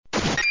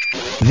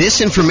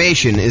This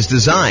information is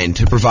designed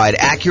to provide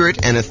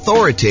accurate and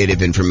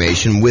authoritative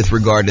information with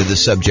regard to the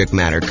subject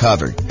matter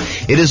covered.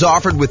 It is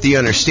offered with the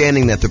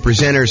understanding that the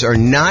presenters are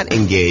not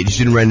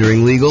engaged in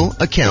rendering legal,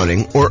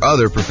 accounting, or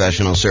other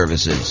professional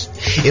services.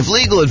 If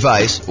legal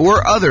advice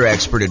or other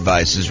expert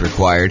advice is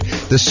required,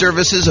 the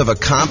services of a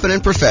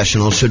competent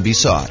professional should be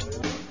sought.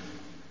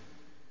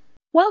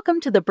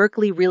 Welcome to the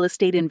Berkeley Real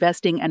Estate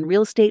Investing and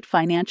Real Estate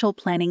Financial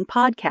Planning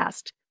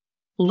Podcast.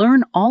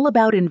 Learn all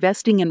about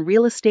investing in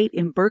real estate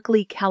in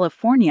Berkeley,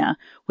 California,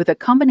 with a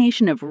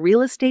combination of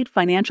real estate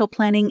financial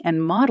planning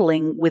and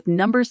modeling with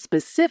numbers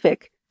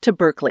specific to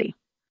Berkeley,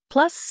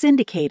 plus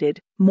syndicated,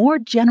 more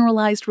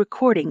generalized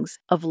recordings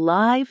of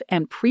live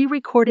and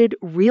pre-recorded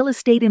real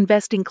estate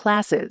investing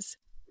classes.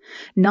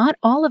 Not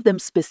all of them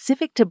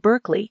specific to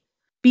Berkeley.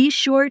 Be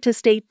sure to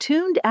stay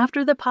tuned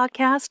after the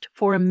podcast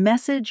for a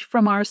message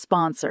from our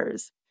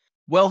sponsors.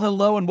 Well,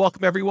 hello and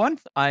welcome, everyone.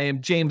 I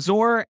am James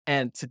Orr,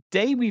 and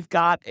today we've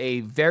got a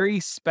very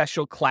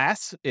special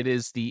class. It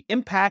is the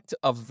impact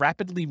of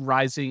rapidly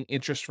rising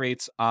interest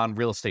rates on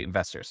real estate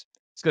investors.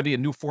 It's going to be a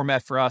new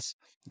format for us.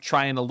 I'm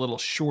trying a little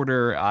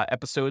shorter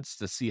episodes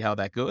to see how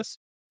that goes.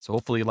 So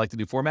hopefully you like the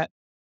new format.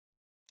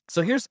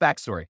 So here's the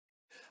backstory.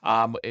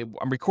 I'm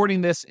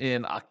recording this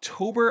in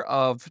October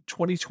of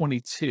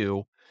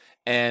 2022,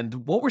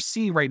 and what we're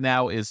seeing right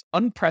now is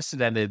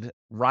unprecedented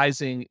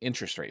rising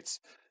interest rates.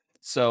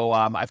 So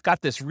I've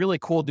got this really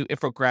cool new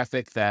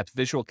infographic that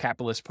Visual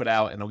Capitalist put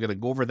out, and I'm going to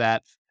go over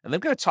that. And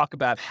I'm going to talk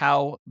about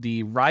how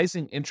the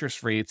rising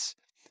interest rates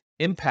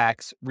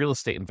impacts real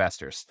estate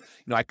investors.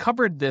 You know, I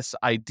covered this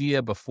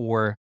idea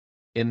before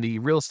in the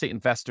Real Estate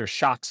Investor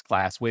Shocks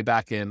class way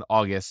back in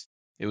August.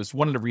 It was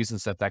one of the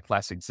reasons that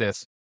class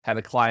exists. Had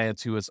a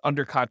client who was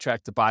under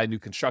contract to buy a new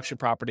construction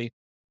property.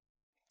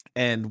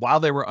 And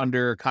while they were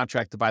under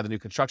contract to buy the new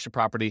construction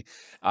property,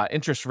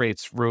 interest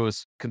rates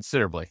rose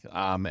considerably.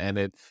 And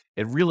it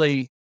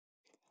really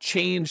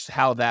changed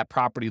how that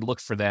property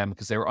looked for them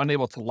because they were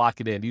unable to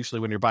lock it in. Usually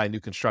when you're buying new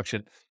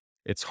construction,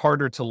 it's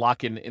harder to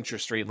lock in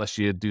interest rate unless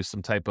you do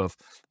some type of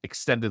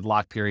extended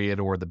lock period,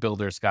 or the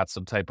builder's got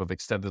some type of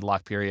extended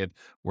lock period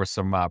or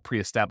some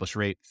pre-established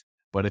rate.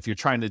 But if you're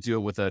trying to do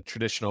it with a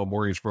traditional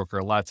mortgage broker,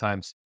 a lot of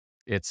times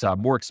it's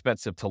more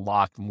expensive to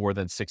lock more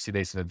than 60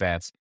 days in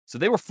advance. So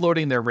they were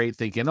floating their rate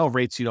thinking, oh,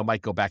 rates,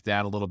 might go back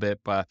down a little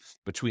bit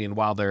between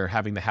while they're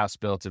having the house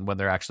built and when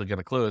they're actually going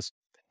to close.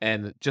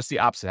 And just the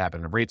opposite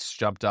happened. Rates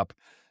jumped up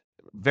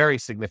very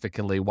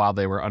significantly while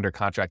they were under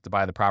contract to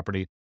buy the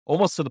property,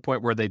 almost to the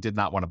point where they did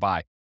not want to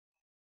buy.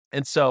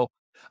 And so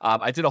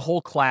I did a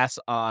whole class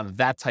on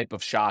that type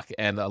of shock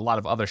and a lot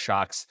of other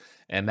shocks.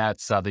 And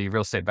that's the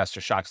Real Estate Investor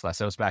Shocks class.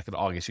 That was back in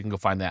August. You can go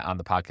find that on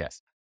the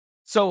podcast.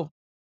 So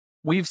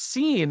we've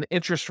seen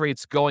interest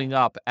rates going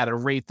up at a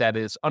rate that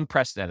is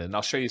unprecedented, and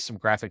I'll show you some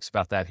graphics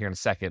about that here in a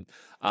second.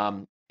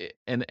 And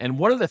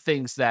one of the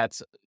things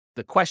that's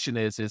the question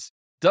is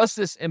does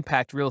this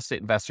impact real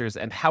estate investors,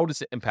 and how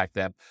does it impact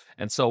them?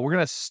 And so we're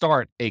going to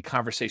start a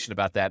conversation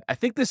about that. I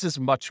think this is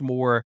much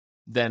more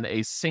than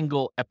a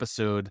single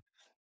episode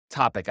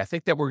topic. I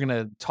think that we're going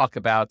to talk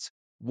about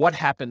what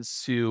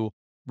happens to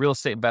real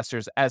estate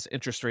investors as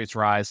interest rates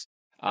rise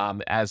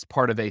as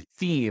part of a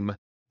theme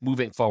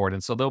moving forward.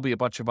 And so there'll be a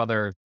bunch of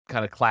other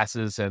kind of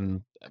classes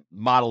and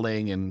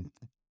modeling and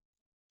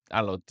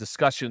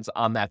discussions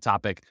on that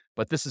topic,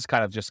 but this is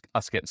kind of just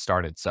us getting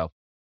started. So,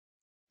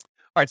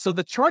 all right. So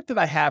the chart that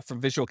I have from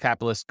Visual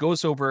Capitalist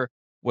goes over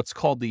what's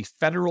called the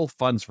federal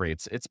funds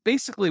rates. It's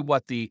basically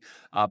what the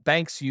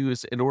banks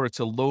use in order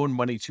to loan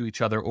money to each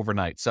other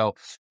overnight. So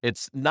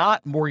it's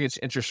not mortgage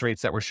interest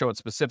rates that were shown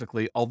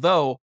specifically,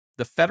 although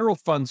the federal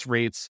funds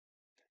rates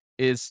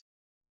is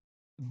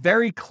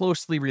very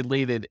closely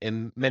related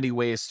in many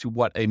ways to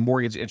what a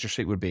mortgage interest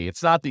rate would be.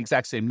 It's not the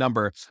exact same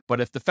number, but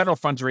if the federal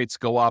funds rates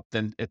go up,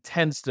 then it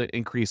tends to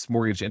increase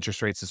mortgage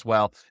interest rates as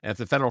well. And if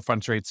the federal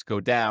funds rates go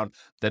down,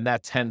 then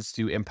that tends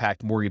to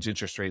impact mortgage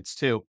interest rates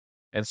too.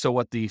 And so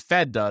what the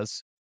Fed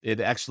does, it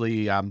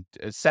actually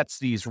sets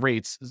these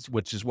rates,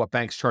 which is what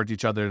banks charge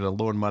each other to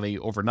loan money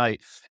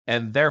overnight.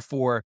 And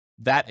therefore,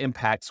 that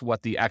impacts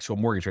what the actual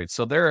mortgage rates.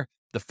 So the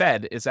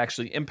Fed is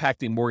actually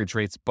impacting mortgage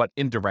rates, but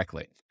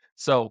indirectly.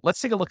 So let's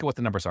take a look at what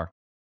the numbers are.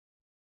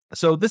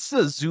 So this is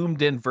a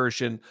zoomed in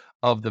version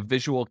of the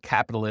Visual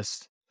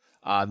Capitalist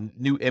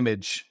new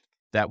image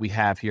that we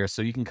have here.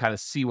 So you can kind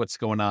of see what's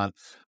going on,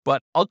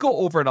 but I'll go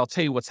over and I'll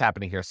tell you what's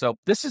happening here. So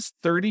this is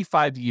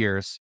 35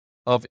 years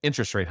of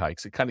interest rate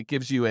hikes. It kind of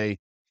gives you a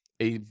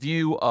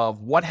view of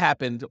what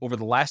happened over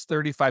the last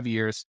 35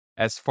 years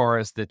as far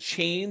as the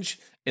change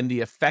in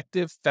the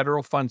effective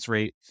federal funds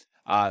rate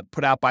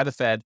put out by the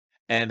Fed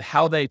and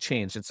how they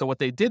changed. And so what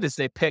they did is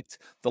they picked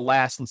the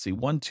last,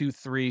 1, 2,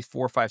 3,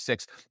 4, 5,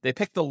 6. They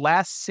picked the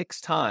last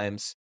 6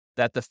 times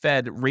that the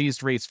Fed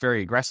raised rates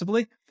very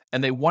aggressively.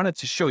 And they wanted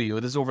to show you,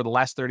 this is over the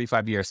last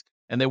 35 years,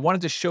 and they wanted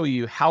to show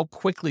you how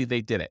quickly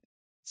they did it.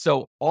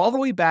 So all the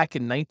way back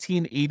in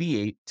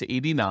 1988 to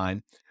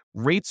 89,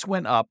 rates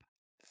went up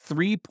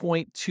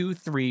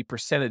 3.23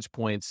 percentage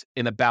points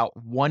in about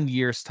 1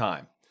 year's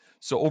time.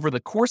 So over the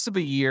course of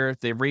a year,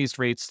 they raised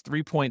rates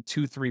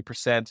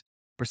 3.23%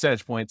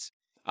 percentage points.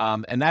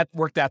 And that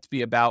worked out to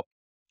be about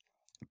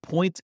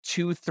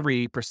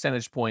 0.23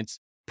 percentage points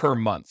per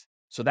month.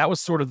 So that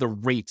was sort of the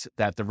rate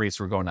that the rates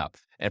were going up.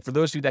 And for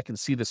those of you that can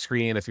see the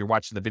screen, if you're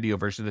watching the video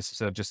version of this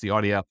instead of just the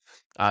audio,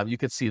 you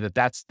can see that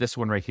that's this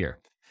one right here.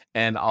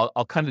 And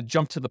I'll kind of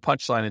jump to the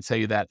punchline and tell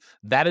you that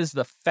that is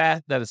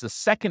the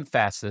second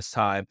fastest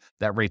time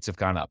that rates have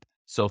gone up.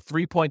 So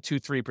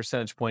 3.23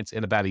 percentage points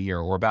in about a year,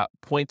 or about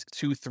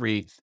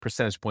 0.23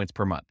 percentage points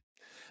per month.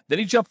 Then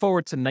you jump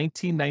forward to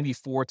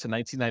 1994 to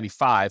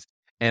 1995,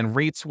 and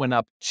rates went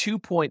up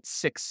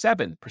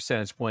 2.67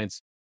 percentage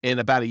points in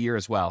about a year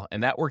as well.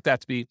 And that worked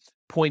out to be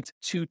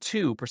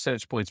 0.22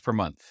 percentage points per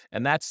month.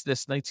 And that's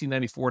this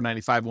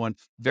 1994-95 one,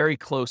 very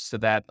close to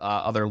that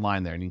other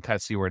line there. And you can kind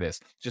of see where it is,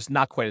 just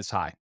not quite as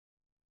high.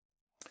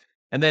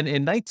 And then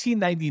in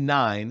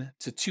 1999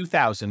 to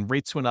 2000,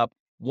 rates went up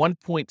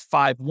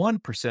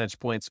 1.51 percentage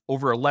points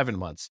over 11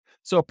 months.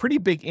 So a pretty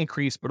big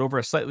increase, but over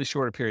a slightly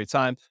shorter period of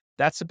time.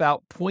 That's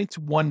about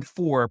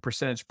 0.14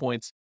 percentage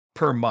points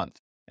per month.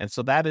 And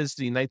so that is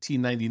the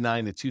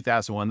 1999 to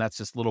 2001. That's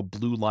this little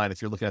blue line if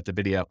you're looking at the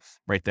video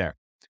right there.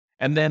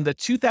 And then the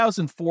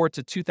 2004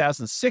 to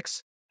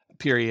 2006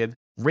 period,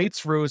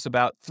 rates rose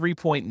about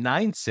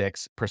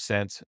 3.96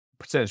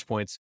 percentage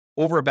points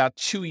over about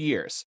 2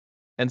 years.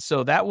 And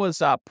so that was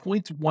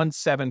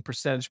 0.17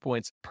 percentage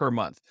points per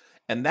month.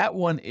 And that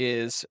one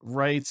is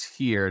right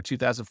here,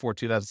 2004,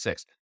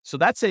 2006. So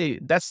that's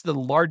the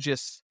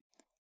largest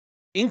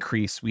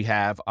increase we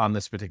have on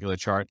this particular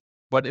chart,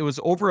 but it was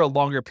over a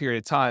longer period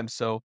of time.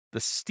 So the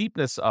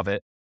steepness of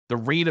it, the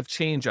rate of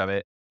change of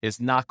it, is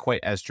not quite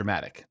as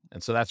dramatic.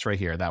 And so that's right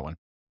here, that one.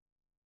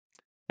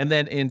 And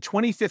then in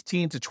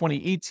 2015 to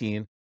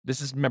 2018,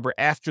 this is, remember,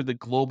 after the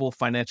global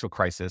financial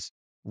crisis,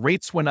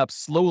 rates went up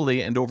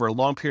slowly and over a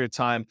long period of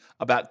time,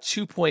 about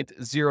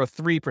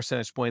 2.03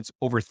 percentage points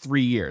over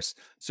 3 years.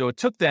 So it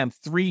took them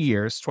 3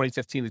 years,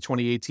 2015 to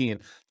 2018,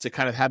 to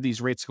kind of have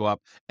these rates go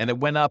up. And it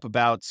went up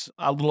about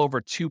a little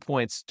over 2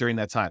 points during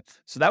that time.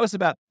 So that was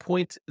about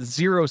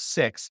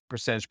 0.06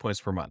 percentage points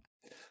per month.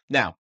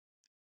 Now,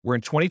 we're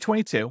in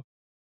 2022,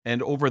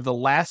 and over the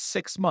last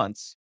 6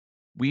 months,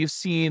 we've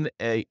seen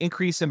an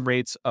increase in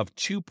rates of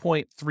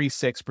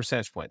 2.36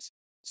 percentage points.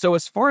 So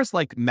as far as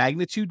like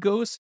magnitude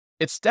goes,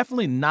 it's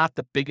definitely not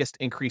the biggest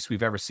increase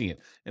we've ever seen.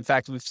 In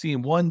fact, we've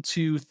seen we've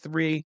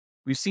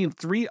seen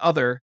 3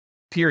 other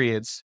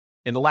periods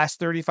in the last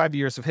 35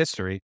 years of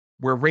history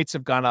where rates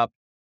have gone up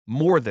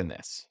more than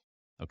this.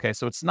 Okay,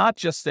 so it's not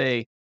just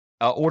a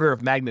order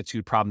of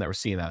magnitude problem that we're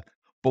seeing that.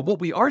 But what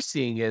we are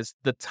seeing is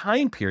the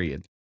time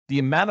period, the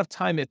amount of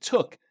time it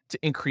took to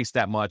increase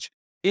that much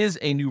is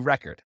a new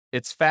record.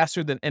 It's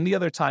faster than any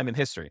other time in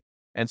history.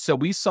 And so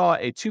we saw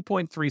a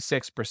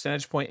 2.36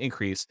 percentage point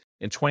increase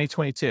in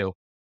 2022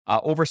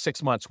 over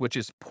 6 months, which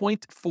is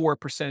 0.4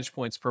 percentage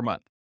points per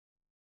month.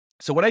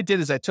 So what I did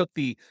is I took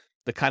the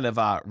kind of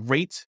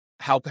rate,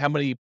 how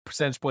many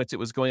percentage points it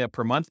was going up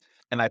per month,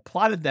 and I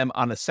plotted them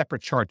on a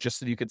separate chart just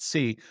so you could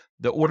see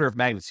the order of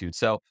magnitude.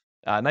 So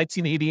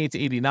 1988 to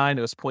 89,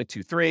 it was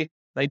 0.23.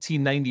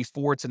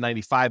 1994 to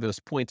 95, it was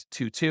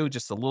 0.22,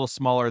 just a little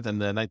smaller than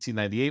the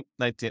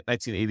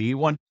 1988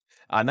 one.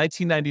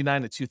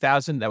 1999 to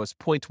 2000, that was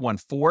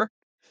 0.14.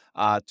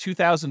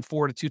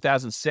 2004 to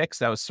 2006,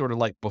 that was sort of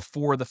like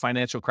before the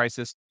financial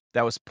crisis,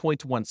 that was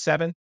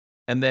 0.17.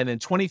 And then in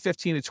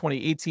 2015 to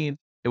 2018,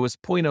 it was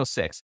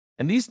 0.06.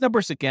 And these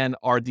numbers, again,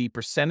 are the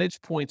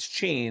percentage points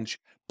change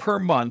per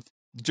month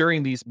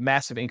during these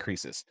massive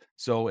increases.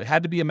 So it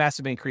had to be a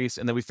massive increase.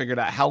 And then we figured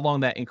out how long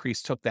that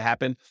increase took to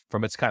happen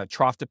from its kind of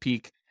trough to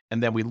peak.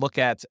 And then we look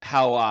at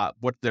how,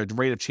 what the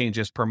rate of change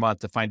is per month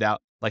to find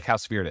out like how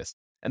severe it is.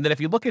 And then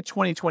if you look at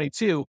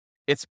 2022,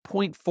 it's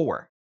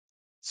 0.4.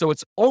 So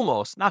it's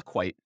almost, not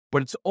quite,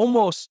 but it's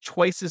almost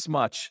twice as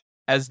much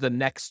as the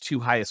next 2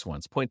 highest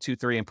ones,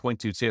 0.23 and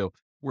 0.22.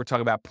 We're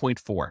talking about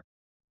 0.4.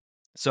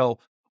 So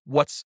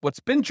what's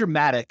been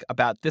dramatic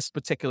about this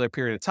particular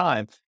period of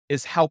time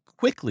is how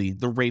quickly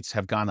the rates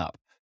have gone up.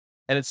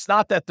 And it's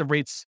not that the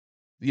rates,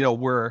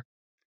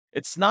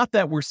 it's not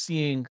that we're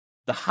seeing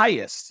the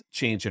highest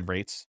change in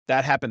rates.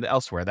 That happened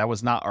elsewhere. That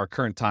was not our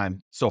current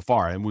time so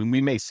far. And we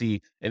may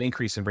see an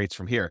increase in rates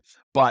from here,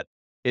 but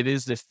it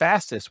is the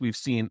fastest we've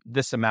seen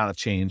this amount of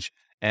change.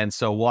 And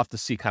so we'll have to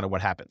see kind of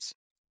what happens.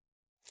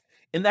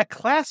 In that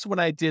class, when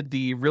I did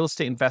the real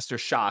estate investor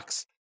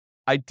shocks,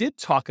 I did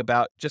talk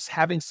about just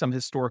having some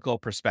historical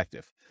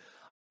perspective.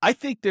 I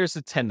think there's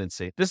a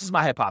tendency, this is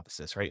my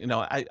hypothesis, right?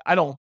 I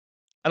don't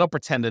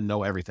pretend to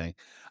know everything,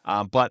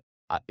 but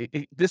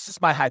this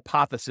is my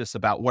hypothesis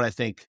about what I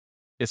think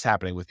is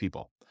happening with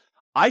people.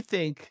 I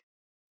think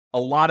a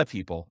lot of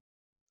people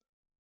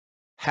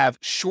have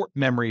short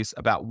memories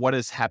about what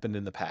has happened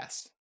in the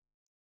past.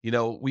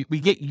 We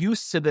get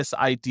used to this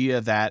idea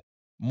that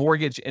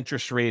mortgage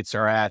interest rates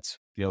are at,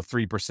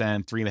 3%,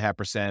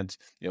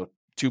 3.5%,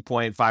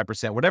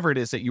 2.5%, whatever it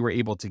is that you were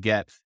able to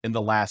get in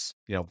the last,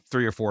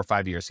 3 or 4 or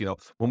 5 years.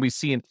 When we've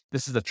seen,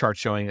 this is a chart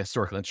showing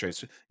historical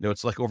interest rates,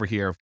 it's like over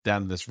here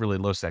down in this really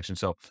low section.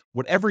 So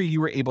whatever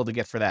you were able to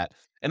get for that.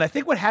 And I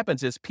think what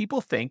happens is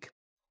people think,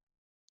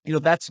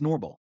 that's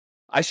normal.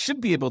 I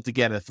should be able to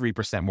get a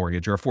 3%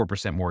 mortgage or a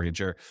 4% mortgage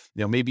or,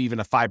 maybe even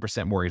a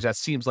 5% mortgage. That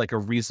seems like a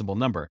reasonable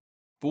number.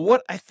 But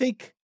what I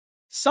think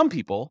some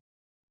people,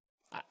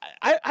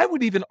 I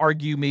would even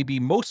argue maybe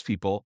most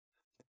people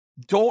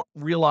don't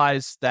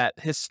realize that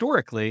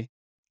historically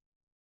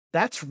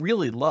that's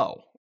really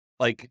low.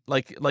 Like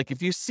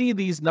if you see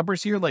these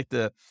numbers here, like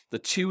the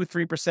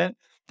 2-3%,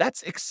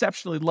 that's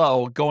exceptionally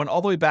low, going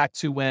all the way back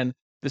to when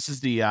this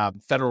is the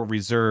Federal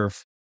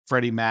Reserve.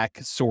 Freddie Mac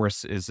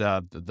source is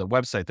the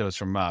website that was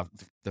from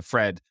the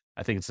Fred.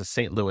 I think it's the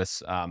St.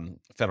 Louis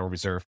Federal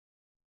Reserve.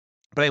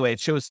 But anyway, it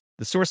shows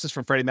the sources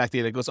from Freddie Mac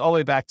data. It goes all the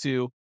way back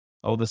to,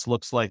 this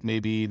looks like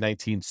maybe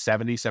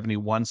 1970,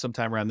 71,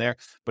 sometime around there.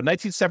 But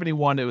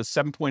 1971, it was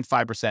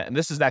 7.5%. And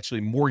this is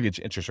actually mortgage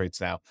interest rates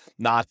now,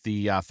 not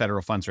the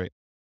federal funds rate.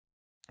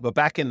 But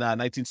back in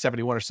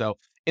 1971 or so,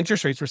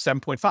 interest rates were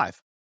 7.5,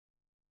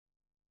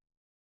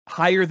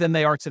 higher than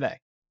they are today.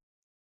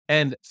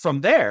 And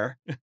from there,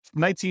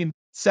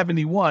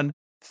 1971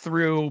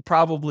 through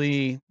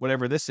probably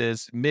whatever this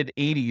is, mid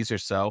 80s or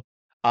so,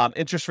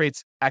 interest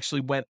rates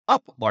actually went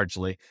up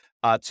largely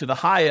to the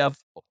high of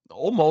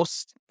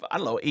almost,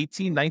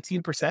 18,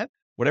 19%,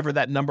 whatever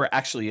that number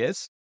actually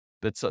is.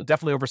 It's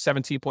definitely over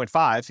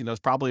 17.5, it's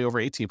probably over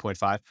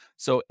 18.5.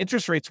 So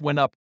interest rates went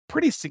up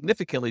pretty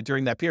significantly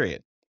during that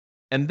period.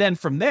 And then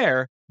from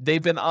there,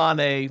 they've been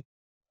on a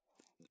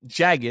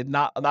jagged,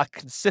 not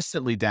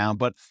consistently down,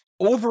 but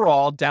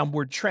overall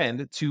downward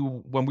trend to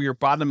when we were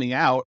bottoming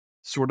out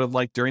sort of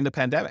like during the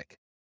pandemic,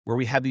 where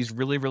we had these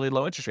really, really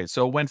low interest rates.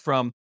 So it went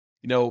from,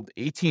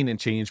 18 and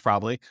change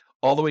probably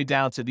all the way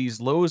down to these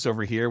lows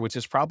over here, which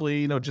is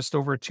probably, just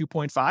over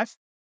 2.5,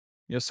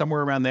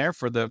 somewhere around there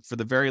for the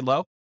very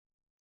low.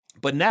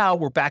 But now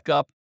we're back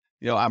up,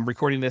 I'm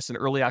recording this in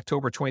early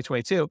October,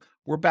 2022.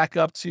 We're back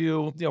up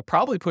to,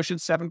 probably pushing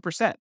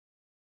 7%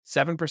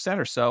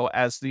 or so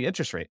as the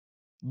interest rate.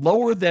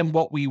 Lower than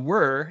what we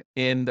were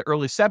in the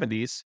early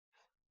 70s,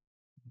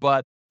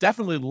 but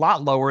definitely a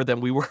lot lower than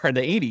we were in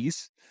the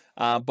 80s.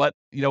 But,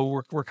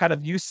 we're kind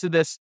of used to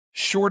this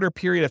shorter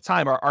period of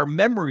time. Our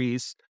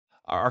memories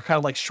are kind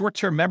of like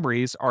short-term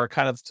memories are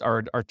kind of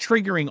are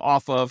triggering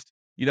off of,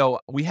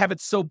 we have it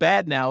so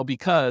bad now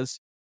because,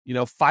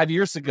 5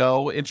 years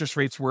ago, interest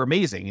rates were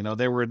amazing.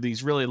 There were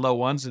these really low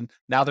ones and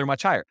now they're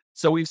much higher.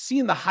 So we've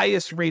seen the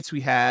highest rates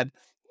we had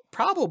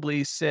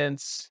probably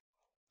since,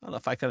 I don't know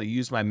if I kind of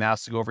use my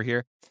mouse to go over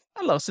here.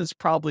 I don't know, since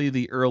probably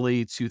the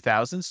early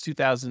 2000s,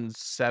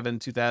 2007,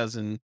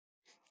 2000,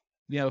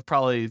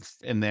 probably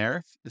in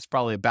there. It's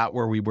probably about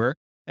where we were.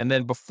 And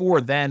then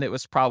before then, it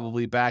was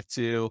probably back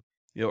to,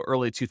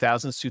 early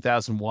 2000s,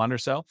 2001 or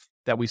so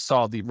that we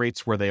saw the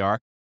rates where they are.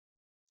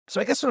 So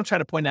I guess what I'm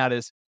trying to point out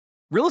is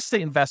real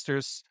estate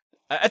investors,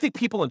 I think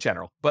people in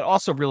general, but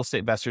also real estate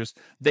investors,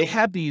 they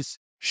have these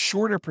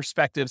shorter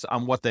perspectives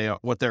on what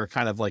they're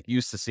kind of like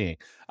used to seeing.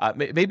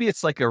 Maybe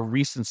it's like a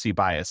recency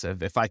bias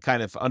if I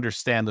kind of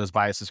understand those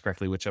biases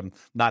correctly, which I'm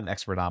not an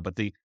expert on. But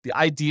the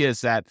idea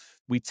is that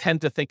we tend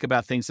to think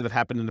about things that have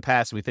happened in the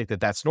past and we think that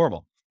that's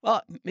normal.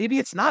 Well, maybe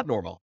it's not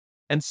normal.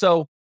 And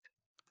so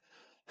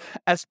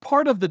as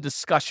part of the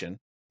discussion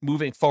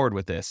moving forward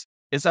with this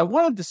is I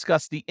want to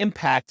discuss the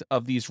impact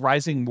of these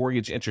rising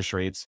mortgage interest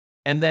rates.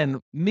 And then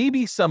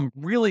maybe some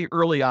really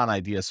early on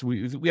ideas. So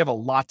we have a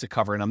lot to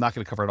cover, and I'm not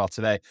going to cover it all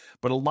today,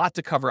 but a lot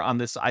to cover on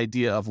this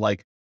idea of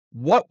like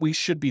what we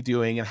should be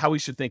doing and how we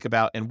should think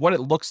about and what it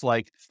looks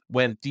like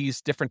when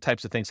these different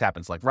types of things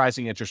happens, like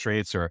rising interest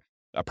rates or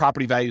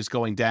property values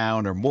going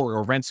down or more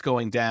or rents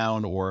going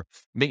down or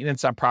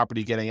maintenance on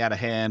property getting out of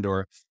hand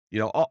or,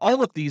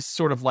 all of these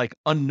sort of like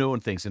unknown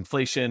things,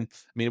 inflation.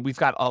 I mean, we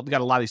got a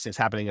lot of these things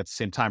happening at the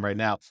same time right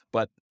now,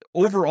 but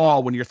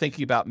overall, when you're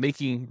thinking about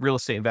making real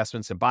estate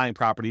investments and buying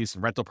properties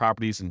and rental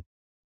properties and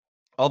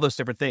all those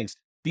different things,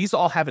 these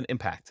all have an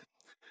impact.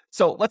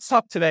 So let's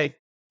talk today,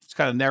 just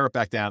kind of narrow it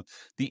back down,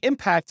 the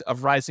impact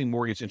of rising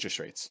mortgage interest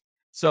rates.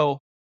 So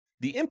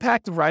the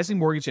impact of rising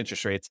mortgage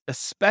interest rates,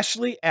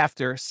 especially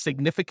after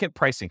significant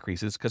price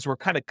increases, because we're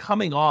kind of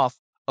coming off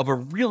of a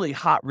really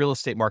hot real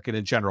estate market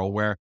in general,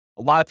 where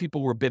a lot of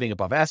people were bidding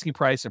above asking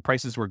price and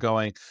prices were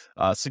going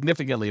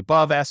significantly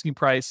above asking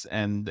price.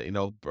 And,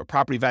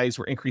 property values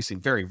were increasing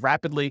very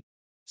rapidly.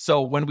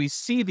 So when we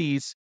see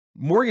these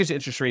mortgage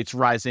interest rates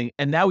rising,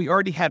 and now we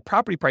already had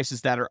property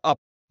prices that are up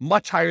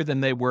much higher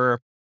than they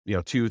were,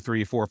 2,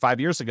 3, 4, 5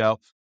 years ago.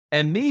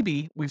 And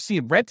maybe we've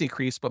seen rent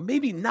increase, but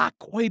maybe not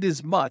quite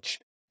as much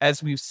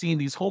as we've seen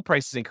these home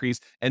prices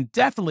increase, and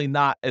definitely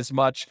not as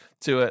much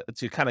to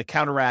kind of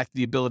counteract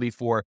the ability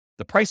for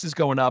the prices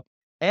going up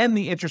and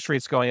the interest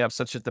rates going up,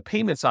 such that the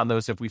payments on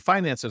those, if we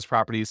finance those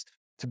properties,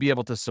 to be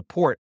able to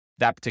support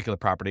that particular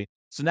property.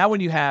 So now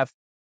when you have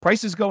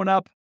prices going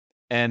up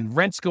and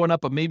rents going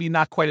up, but maybe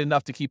not quite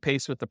enough to keep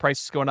pace with the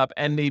prices going up,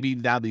 and maybe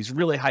now these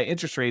really high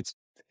interest rates,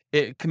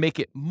 it can make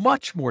it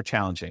much more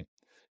challenging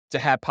to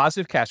have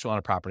positive cash flow on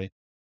a property.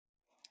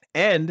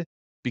 And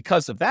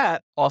because of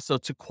that, also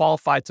to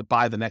qualify to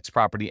buy the next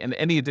property and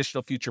any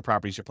additional future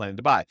properties you're planning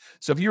to buy.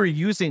 So if you were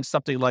using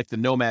something like the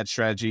nomad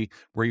strategy,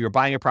 where you're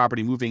buying a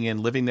property, moving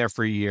in, living there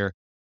for a year,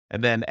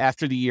 and then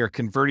after the year,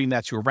 converting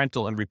that to a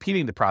rental and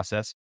repeating the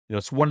process,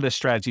 it's one of the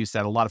strategies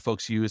that a lot of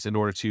folks use in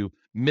order to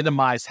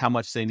minimize how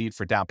much they need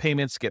for down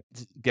payments,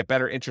 get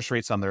better interest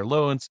rates on their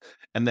loans,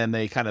 and then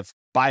they kind of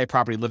buy a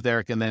property, live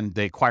there, and then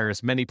they acquire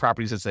as many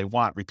properties as they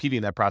want,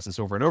 repeating that process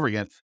over and over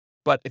again.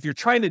 But if you're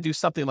trying to do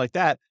something like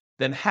that,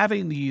 then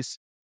having these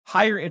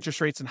higher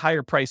interest rates and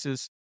higher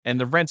prices and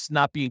the rents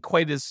not being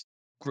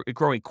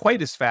growing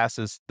quite as fast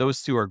as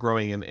those two are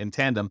growing in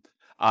tandem,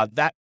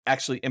 that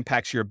actually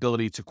impacts your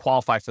ability to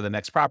qualify for the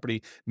next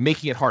property,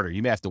 making it harder.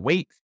 You may have to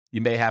wait. You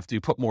may have to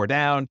put more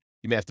down.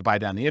 You may have to buy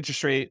down the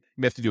interest rate.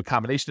 You may have to do a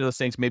combination of those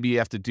things. Maybe you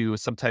have to do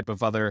some type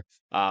of other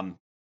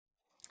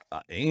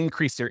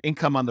increase their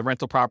income on the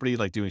rental property,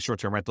 like doing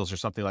short-term rentals or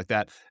something like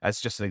that,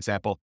 as just an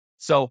example.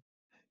 So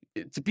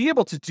to be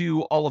able to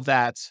do all of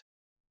that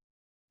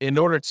in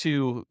order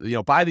to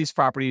buy these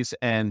properties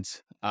and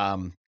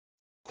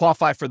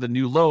qualify for the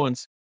new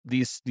loans,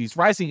 these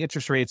rising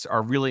interest rates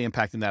are really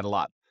impacting that a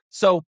lot.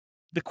 So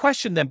the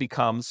question then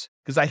becomes,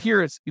 because I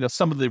hear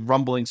some of the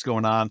rumblings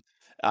going on,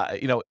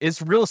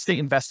 is real estate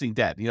investing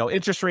dead?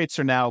 Interest rates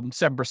are now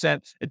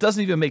 7%. It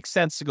doesn't even make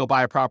sense to go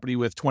buy a property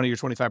with 20 or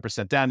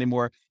 25% down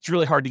anymore. It's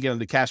really hard to get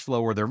into cash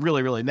flow, or they're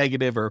really, really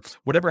negative, or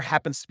whatever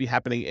happens to be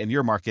happening in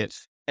your market.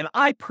 And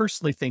I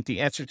personally think the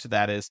answer to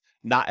that is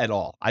not at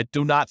all. I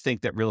do not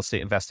think that real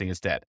estate investing is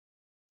dead.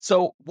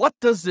 So what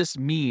does this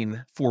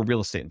mean for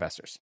real estate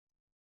investors?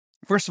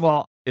 First of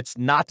all, it's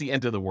not the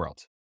end of the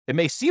world. It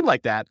may seem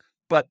like that,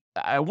 but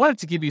I wanted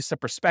to give you some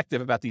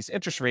perspective about these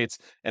interest rates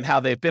and how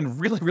they've been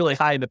really, really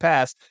high in the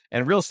past.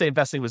 And real estate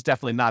investing was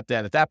definitely not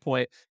dead at that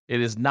point.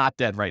 It is not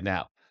dead right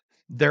now.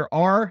 There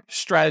are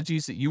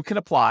strategies that you can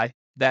apply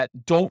that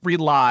don't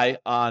rely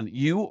on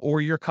you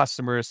or your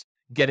customers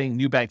getting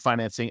new bank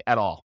financing at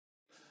all.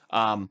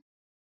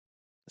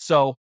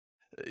 So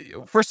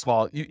first of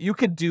all, you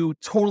could do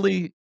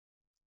totally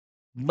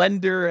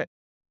lender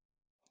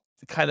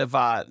kind of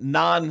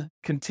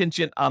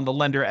non-contingent on the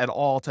lender at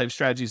all type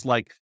strategies,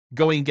 like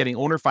going and getting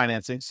owner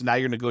financing. So now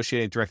you're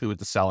negotiating directly with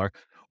the seller,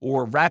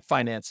 or wrap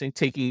financing,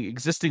 taking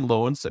existing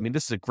loans. I mean,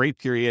 this is a great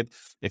period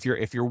if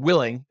you're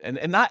willing, and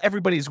not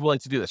everybody's willing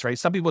to do this, right?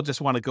 Some people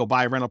just want to go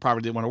buy a rental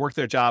property. They want to work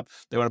their job.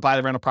 They want to buy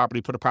the rental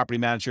property, put a property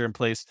manager in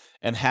place,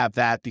 and have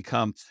that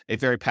become a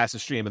very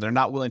passive stream. And they're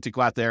not willing to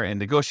go out there and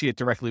negotiate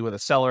directly with a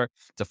seller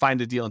to find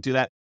a deal and do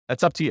that.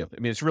 That's up to you. I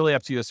mean, it's really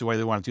up to you as to whether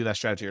they want to do that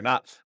strategy or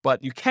not.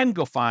 But you can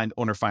go find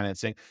owner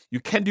financing.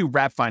 You can do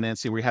wrap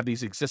financing, where you have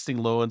these existing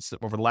loans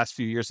that over the last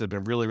few years have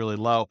been really, really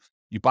low.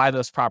 You buy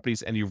those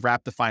properties and you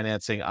wrap the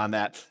financing on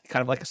that,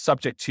 kind of like a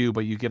subject to,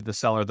 but you give the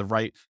seller the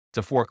right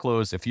to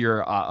foreclose if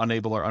you're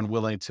unable or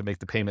unwilling to make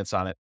the payments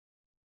on it.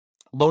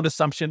 Loan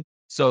assumption.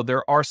 So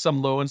there are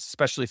some loans,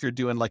 especially if you're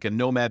doing like a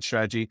nomad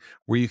strategy,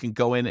 where you can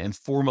go in and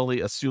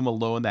formally assume a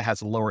loan that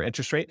has a lower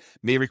interest rate,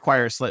 may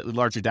require a slightly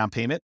larger down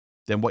payment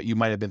than what you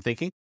might have been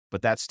thinking.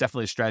 But that's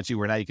definitely a strategy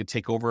where now you could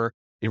take over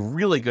a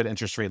really good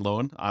interest rate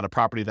loan on a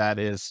property that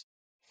is,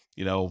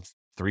 3%,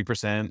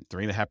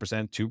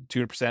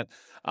 3.5%,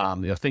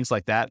 2%, things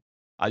like that.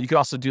 You could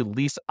also do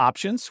lease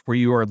options, where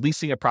you are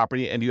leasing a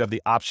property and you have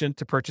the option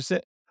to purchase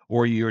it,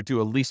 or you do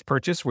a lease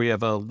purchase where you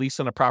have a lease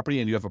on a property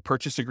and you have a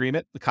purchase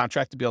agreement, the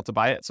contract to be able to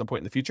buy it at some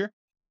point in the future.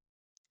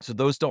 So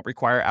those don't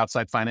require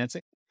outside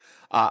financing.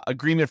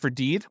 Agreement for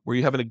deed, where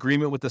you have an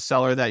agreement with the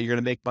seller that you're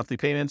going to make monthly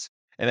payments,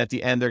 and at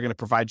the end, they're going to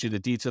provide you the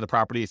deed to the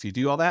property if you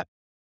do all that.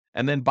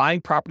 And then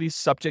buying properties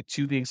subject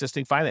to the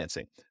existing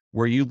financing,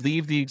 where you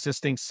leave the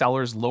existing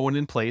seller's loan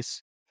in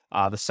place.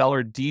 The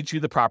seller deeds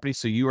you the property,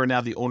 so you are now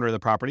the owner of the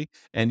property,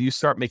 and you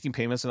start making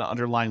payments on an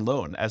underlying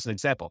loan, as an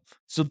example.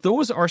 So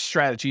those are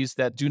strategies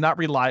that do not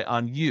rely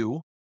on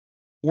you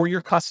or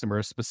your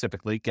customers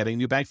specifically getting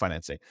new bank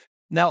financing.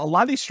 Now, a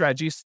lot of these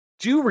strategies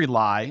do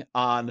rely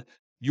on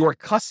your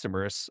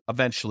customers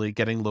eventually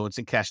getting loans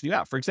and cashing you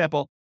out. For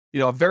example,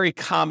 a very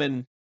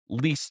common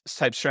lease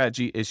type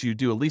strategy is you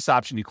do a lease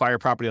option, you acquire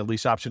property on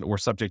lease option or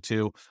subject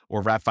to,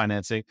 or wrap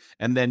financing,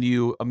 and then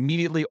you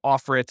immediately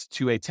offer it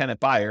to a tenant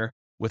buyer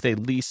with a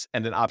lease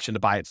and an option to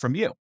buy it from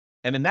you.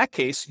 And in that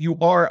case, you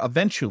are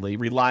eventually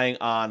relying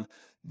on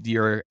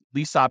your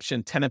lease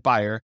option tenant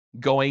buyer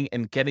going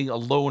and getting a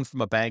loan from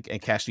a bank and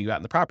cashing you out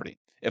in the property,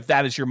 if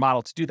that is your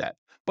model to do that.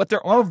 But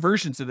there are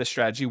versions of this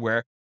strategy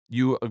where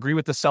you agree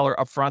with the seller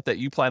upfront that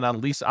you plan on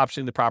lease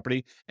optioning the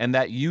property and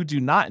that you do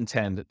not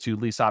intend to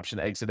lease option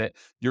exit it.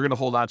 You're going to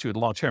hold on to it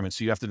long term. And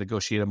so you have to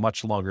negotiate a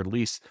much longer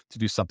lease to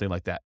do something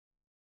like that.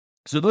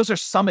 So those are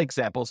some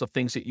examples of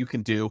things that you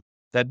can do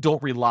that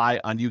don't rely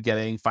on you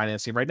getting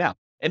financing right now.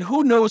 And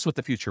who knows what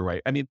the future,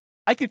 right? I mean,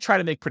 I could try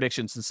to make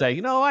predictions and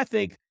say, I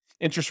think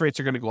interest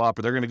rates are going to go up,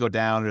 or they're going to go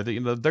down, or they're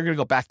going to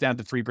go back down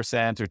to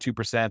 3% or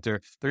 2%,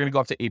 or they're going to go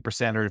up to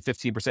 8% or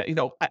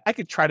 15%. I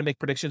could try to make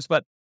predictions,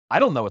 but I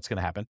don't know what's going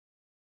to happen.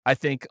 I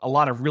think a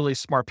lot of really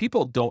smart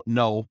people don't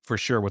know for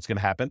sure what's going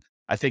to happen.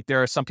 I think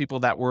there are some people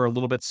that were a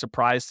little bit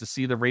surprised to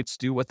see the rates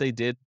do what they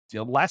did,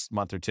 last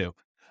month or two.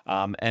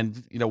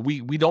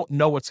 We don't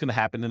know what's going to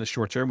happen in the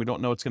short term. We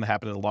don't know what's going to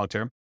happen in the long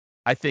term.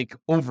 I think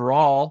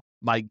overall,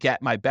 my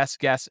best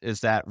guess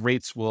is that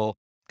rates will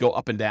go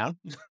up and down.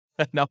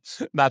 No,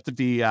 not to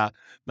be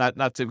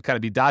not to kind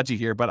of be dodgy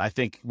here, but I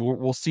think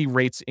we'll see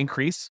rates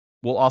increase.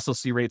 We'll also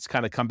see rates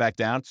kind of come back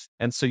down,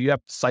 and so you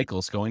have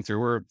cycles going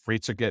through where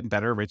rates are getting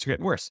better, rates are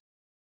getting worse.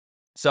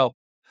 So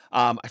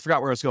I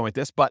forgot where I was going with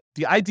this, but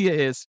the idea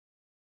is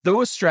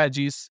those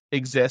strategies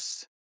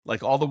exist,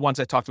 like all the ones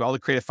I talked about, all the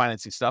creative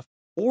financing stuff.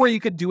 Or you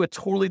could do a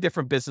totally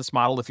different business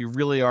model if you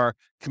really are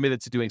committed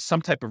to doing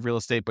some type of real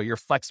estate, but you're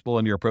flexible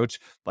in your approach,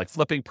 like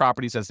flipping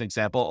properties as an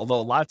example.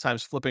 Although a lot of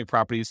times flipping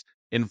properties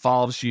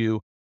involves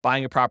you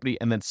buying a property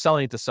and then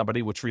selling it to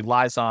somebody, which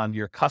relies on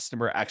your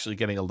customer actually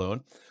getting a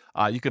loan.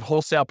 You could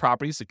wholesale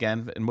properties.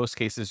 Again, in most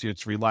cases,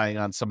 it's relying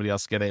on somebody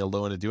else getting a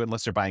loan to do it,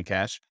 unless they're buying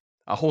cash.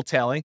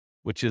 Wholetailing,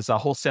 which is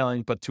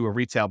wholesaling, but to a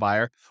retail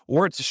buyer,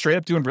 or it's straight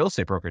up doing real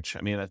estate brokerage.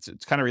 I mean, it's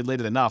kind of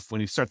related enough.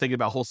 When you start thinking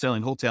about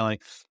wholetailing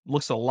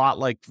looks a lot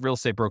like real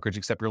estate brokerage,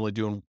 except you're only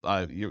doing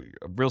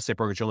real estate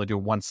brokerage. You're only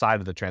doing one side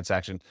of the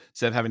transaction.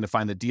 Instead of having to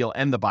find the deal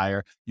and the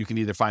buyer, you can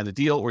either find the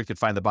deal or you could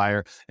find the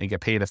buyer and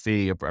get paid a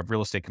fee, a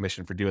real estate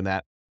commission for doing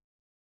that.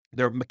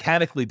 They're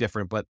mechanically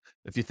different, but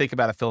if you think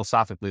about it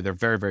philosophically, they're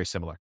very, very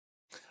similar.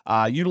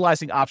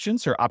 Utilizing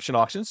options or option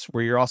auctions,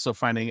 where you're also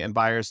finding and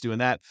buyers doing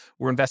that.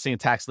 We're investing in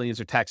tax liens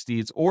or tax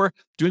deeds, or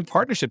doing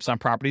partnerships on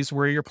properties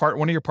where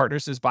one of your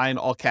partners is buying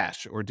all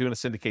cash or doing a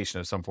syndication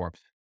of some form.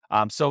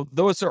 So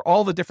those are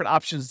all the different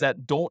options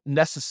that don't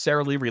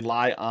necessarily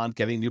rely on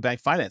getting new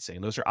bank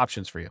financing. Those are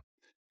options for you.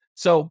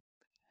 So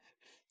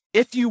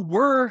if you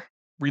were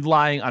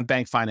relying on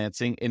bank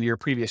financing in your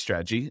previous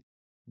strategy,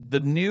 the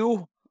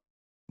new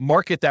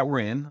market that we're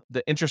in,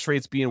 the interest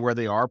rates being where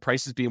they are,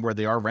 prices being where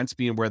they are, rents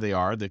being where they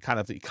are, the kind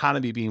of the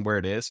economy being where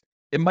it is,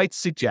 it might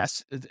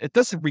suggest, it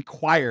doesn't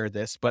require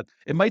this, but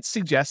it might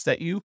suggest that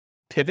you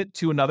pivot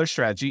to another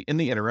strategy in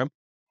the interim,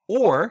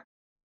 or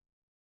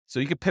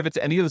so you could pivot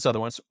to any of those other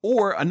ones,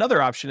 or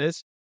another option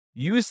is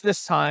use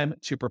this time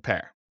to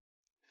prepare.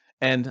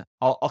 And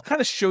I'll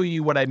kind of show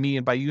you what I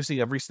mean by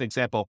using a recent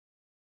example.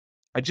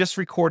 I just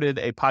recorded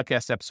a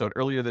podcast episode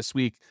earlier this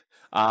week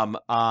on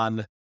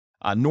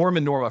Norm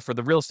and Norma for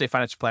the Real Estate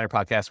Financial Planner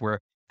podcast, where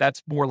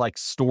that's more like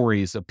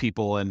stories of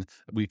people. And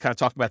we kind of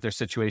talk about their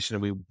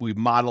situation and we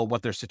model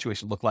what their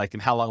situation looked like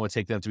and how long it would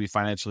take them to be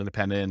financially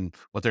independent and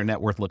what their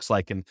net worth looks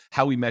like and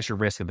how we measure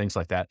risk and things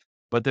like that.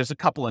 But there's a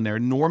couple in there,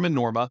 Norm and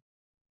Norma,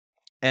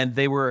 and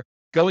they were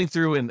going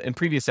through in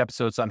previous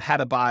episodes on how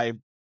to buy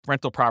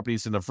rental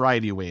properties in a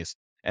variety of ways.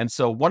 And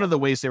so one of the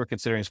ways they were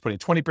considering is putting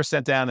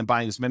 20% down and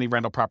buying as many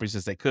rental properties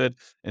as they could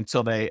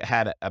until they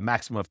had a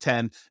maximum of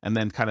 10, and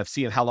then kind of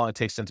seeing how long it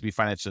takes them to be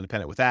financially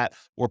independent with that,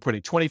 or putting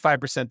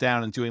 25%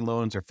 down and doing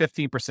loans, or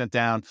 15%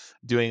 down,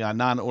 doing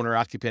non-owner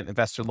occupant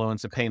investor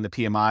loans and paying the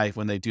PMI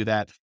when they do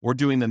that, or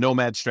doing the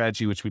nomad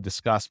strategy, which we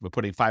discussed, but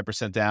putting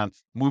 5% down,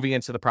 moving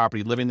into the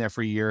property, living there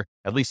for a year,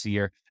 at least a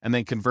year, and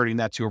then converting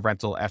that to a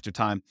rental after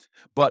time.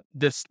 But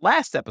this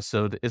last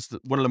episode is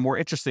one of the more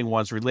interesting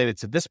ones related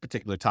to this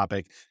particular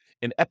topic.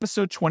 In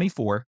episode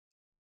 24,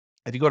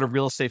 if you go to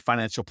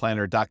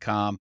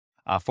realestatefinancialplanner.com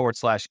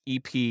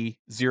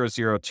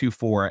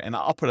 /EP0024, and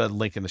I'll put a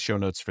link in the show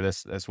notes for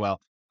this as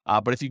well.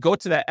 But if you go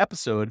to that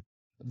episode,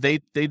 they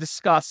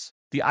discuss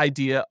the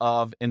idea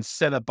of,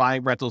 instead of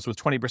buying rentals with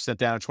 20%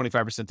 down or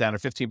 25% down or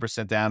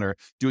 15% down, or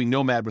doing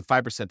nomad with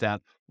 5%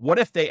 down, what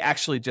if they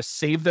actually just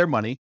save their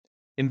money,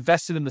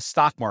 invested in the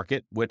stock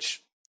market,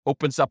 which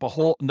opens up a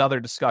whole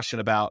nother discussion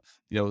about,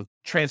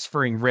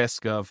 transferring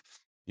risk of,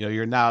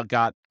 you're now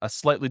got a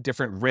slightly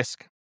different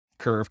risk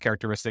curve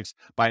characteristics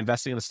by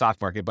investing in the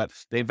stock market, but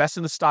they invest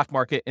in the stock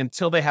market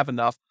until they have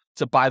enough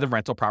to buy the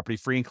rental property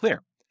free and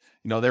clear.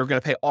 They're going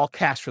to pay all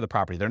cash for the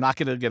property. They're not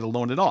going to get a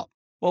loan at all.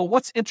 Well,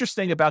 what's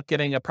interesting about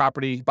buying a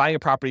property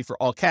for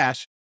all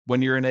cash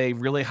when you're in a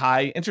really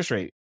high interest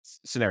rate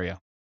scenario?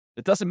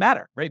 It doesn't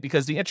matter, right?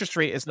 Because the interest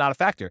rate is not a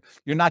factor.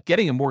 You're not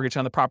getting a mortgage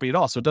on the property at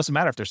all. So it doesn't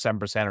matter if they're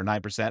 7% or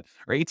 9%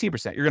 or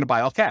 18%. You're going to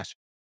buy all cash.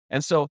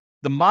 And so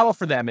the model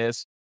for them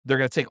is, they're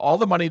going to take all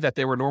the money that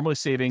they were normally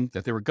saving,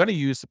 that they were going to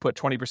use to put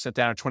 20%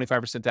 down or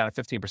 25% down or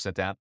 15%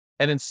 down.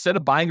 And instead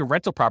of buying a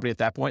rental property at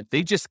that point,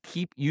 they just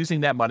keep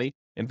using that money,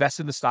 invest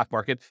in the stock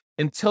market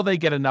until they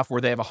get enough where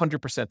they have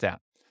 100% down,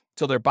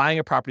 until they're buying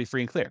a property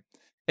free and clear.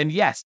 And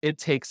yes, it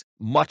takes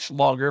much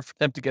longer for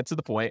them to get to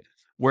the point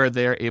where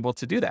they're able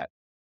to do that.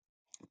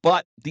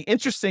 But the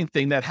interesting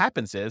thing that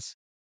happens is,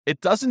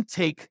 it doesn't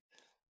take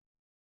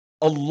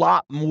a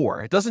lot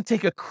more. It doesn't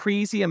take a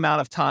crazy amount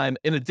of time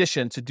in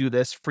addition to do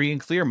this free and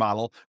clear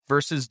model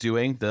versus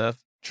doing the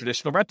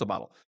traditional rental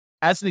model.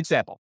 As an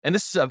example, and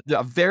this is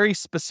a very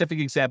specific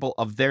example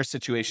of their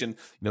situation,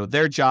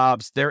 their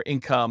jobs, their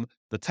income,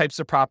 the types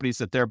of properties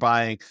that they're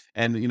buying.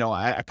 And,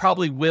 I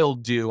probably will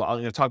I'm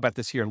going to talk about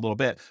this here in a little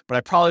bit, but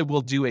I probably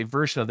will do a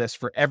version of this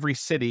for every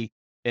city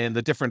in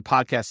the different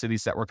podcast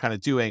cities that we're kind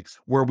of doing,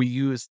 where we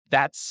use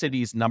that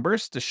city's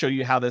numbers to show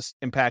you how this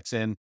impacts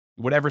in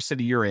whatever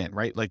city you're in,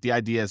 right? Like the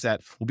idea is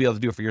that we'll be able to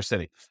do it for your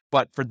city,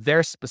 but for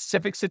their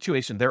specific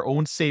situation, their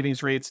own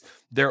savings rates,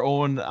 their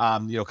own,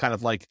 kind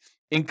of like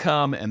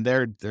income and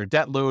their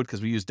debt load,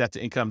 because we use debt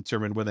to income to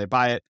determine when they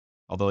buy it.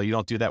 Although you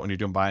don't do that when you're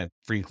doing buying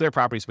free and clear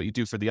properties, but you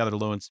do for the other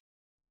loans.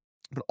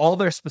 But all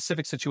their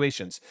specific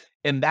situations.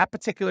 In that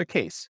particular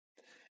case,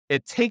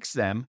 it takes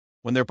them,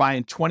 when they're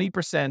buying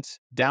 20%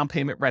 down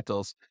payment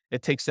rentals,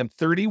 it takes them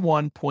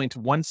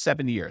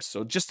 31.17 years.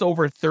 So just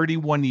over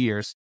 31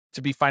 years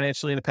to be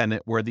financially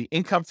independent, where the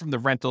income from the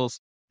rentals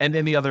and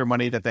any other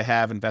money that they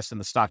have invest in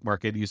the stock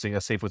market using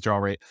a safe withdrawal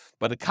rate,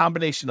 but a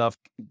combination of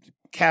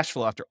cash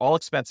flow after all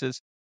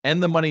expenses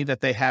and the money that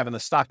they have in the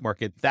stock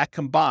market, that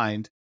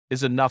combined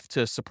is enough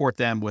to support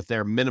them with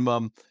their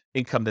minimum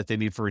income that they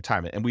need for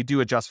retirement. And we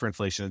do adjust for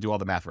inflation and do all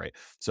the math right.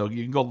 So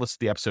you can go listen to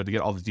the episode to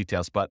get all the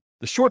details. But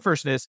the short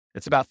version is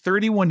it's about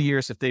 31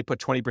 years if they put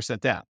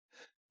 20% down.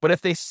 But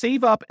if they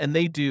save up and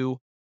they do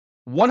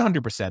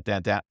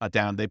 100%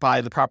 down, they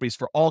buy the properties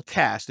for all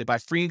cash, they buy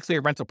free and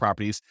clear rental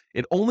properties,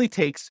 it only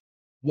takes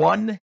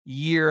 1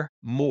 year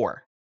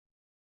more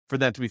for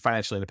them to be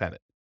financially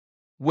independent,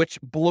 which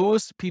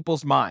blows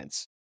people's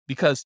minds,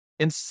 because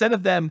instead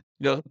of them,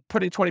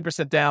 putting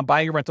 20% down,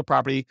 buying a rental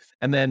property,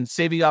 and then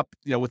saving up,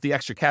 with the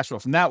extra cash flow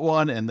from that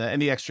one and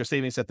any extra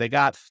savings that they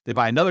got, they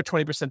buy another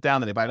 20% down,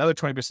 then they buy another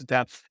 20%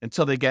 down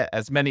until they get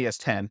as many as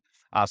 10.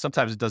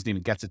 Sometimes it doesn't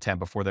even get to 10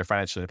 before they're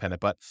financially independent.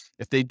 But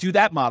if they do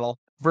that model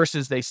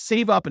versus they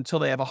save up until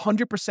they have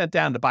 100%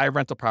 down to buy a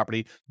rental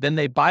property, then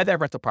they buy that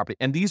rental property.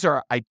 And these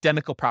are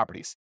identical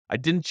properties. I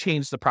didn't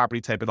change the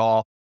property type at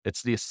all.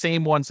 It's the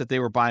same ones that they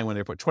were buying when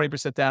they put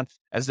 20% down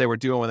as they were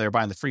doing when they were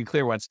buying the free and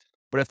clear ones.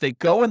 But if they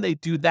go and they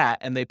do that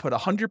and they put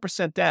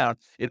 100% down,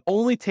 it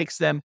only takes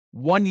them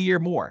 1 year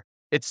more.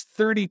 It's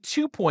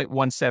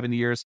 32.17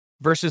 years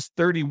versus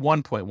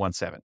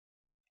 31.17,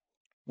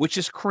 which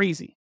is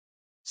crazy.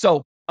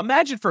 So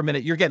imagine for a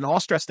minute, you're getting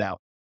all stressed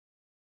out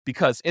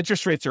because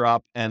interest rates are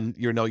up and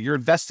your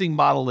investing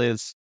model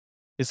is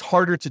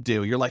harder to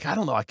do. You're like, I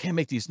don't know, I can't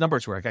make these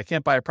numbers work. I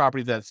can't buy a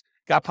property that's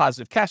got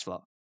positive cash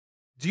flow.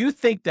 Do you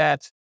think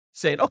that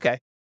saying, okay,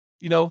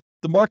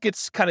 the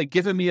market's kind of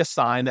giving me a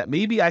sign that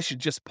maybe I should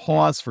just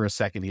pause for a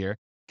second here,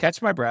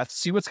 catch my breath,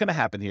 see what's going to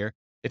happen here.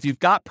 If you've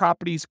got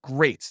properties,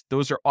 great.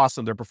 Those are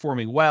awesome. They're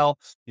performing well.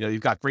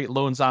 You've got great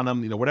loans on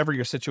them. Whatever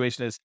your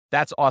situation is,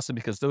 that's awesome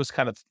because those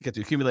kind of get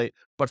to accumulate.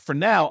 But for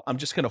now, I'm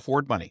just going to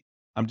hoard money.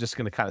 I'm just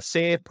going to kind of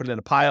save, put it in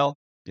a pile,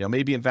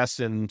 maybe invest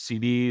in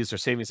CDs or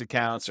savings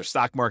accounts or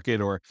stock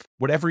market or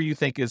whatever you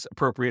think is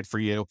appropriate for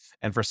you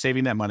and for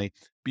saving that money.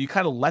 But you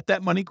kind of let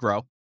that money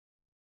grow,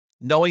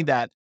 knowing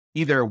that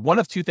either one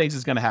of two things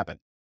is going to happen.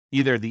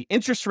 Either the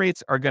interest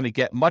rates are going to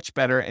get much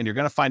better and you're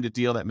going to find a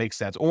deal that makes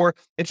sense, or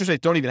interest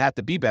rates don't even have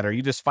to be better.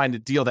 You just find a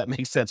deal that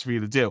makes sense for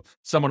you to do.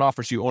 Someone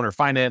offers you owner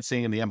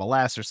financing in the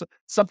MLS or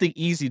something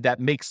easy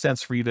that makes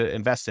sense for you to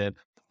invest in.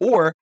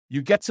 Or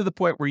you get to the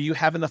point where you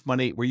have enough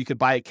money where you could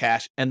buy it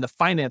cash and the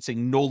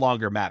financing no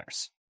longer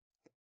matters.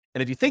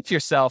 And if you think to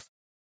yourself,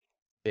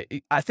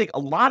 I think a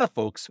lot of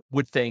folks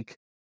would think,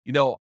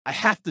 I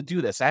have to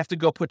do this. I have to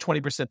go put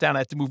 20% down. I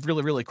have to move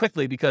really, really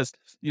quickly because,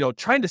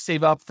 trying to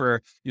save up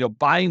for,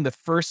 buying the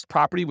first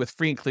property with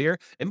free and clear,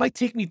 it might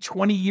take me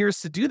 20 years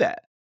to do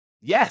that.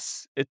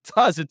 Yes, it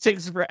does. It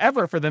takes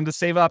forever for them to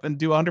save up and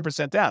do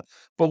 100% down.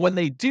 But when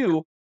they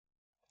do,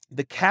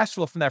 the cash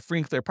flow from that free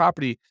and clear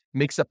property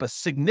makes up a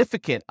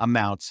significant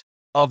amount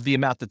of the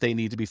amount that they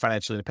need to be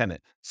financially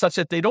independent, such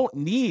that they don't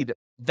need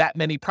that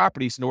many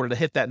properties in order to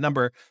hit that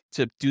number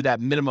to do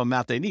that minimum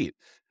amount they need.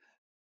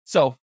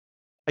 So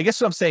I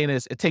guess what I'm saying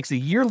is it takes a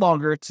year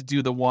longer to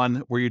do the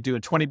one where you're doing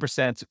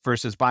 20%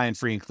 versus buying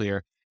free and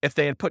clear. If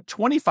they had put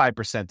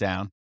 25%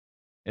 down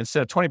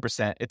instead of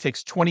 20%, it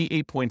takes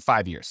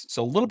 28.5 years.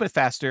 So a little bit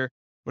faster,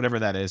 whatever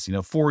that is,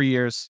 4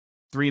 years,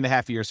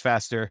 3.5 years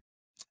faster.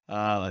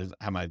 How's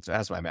my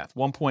math?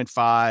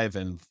 1.5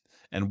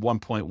 and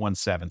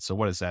 1.17. So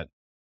what is that?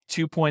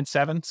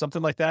 2.7,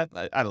 something like that.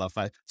 I don't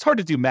know. It's hard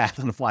to do math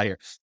on the fly here.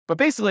 But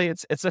basically,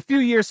 it's a few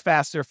years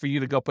faster for you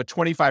to go put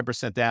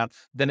 25% down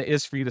than it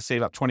is for you to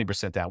save up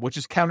 20% down, which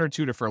is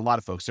counterintuitive for a lot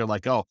of folks. They're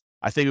like, oh,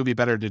 I think it would be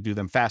better to do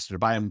them faster, to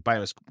buy them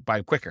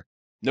quicker.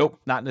 Nope,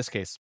 not in this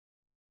case.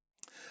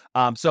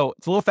 So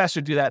it's a little faster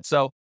to do that.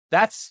 So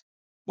that's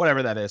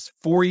whatever that is,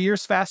 4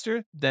 years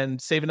faster than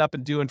saving up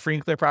and doing free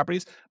and clear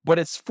properties, but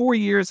it's 4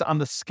 years on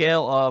the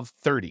scale of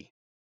 30.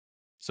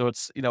 So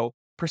it's,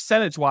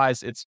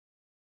 percentage-wise, it's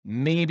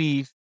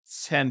maybe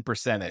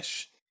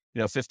 10%-ish.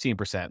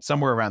 15%,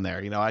 somewhere around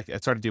there.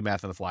 It's hard to do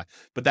math on the fly,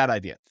 but that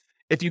idea.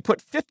 If you put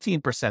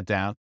 15%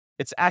 down,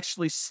 it's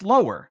actually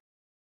slower.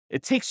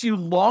 It takes you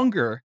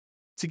longer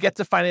to get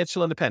to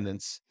financial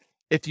independence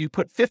if you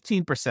put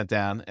 15%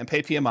 down and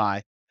pay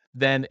PMI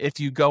than if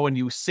you go and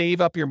you save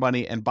up your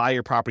money and buy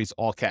your properties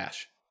all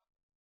cash.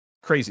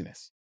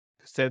 Craziness.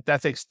 So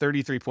that takes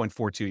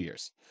 33.42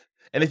 years.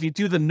 And if you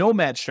do the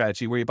nomad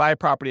strategy where you buy a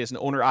property as an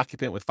owner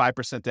occupant with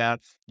 5% down,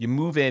 you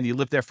move in, you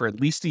live there for at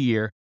least a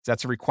year,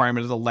 That's a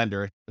requirement of the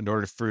lender in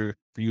order for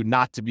you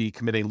not to be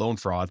committing loan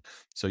fraud.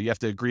 So you have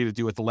to agree to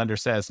do what the lender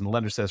says. And the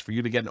lender says for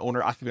you to get an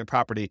owner occupant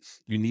property,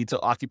 you need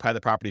to occupy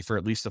the property for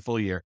at least a full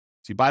year.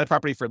 So you buy the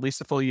property for at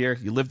least a full year,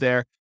 you live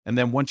there. And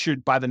then once you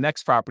buy the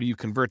next property, you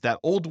convert that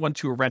old one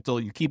to a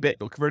rental, you keep it,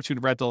 you'll convert it to a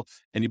rental,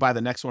 and you buy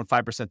the next one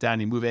 5% down,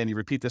 you move in, you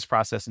repeat this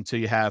process until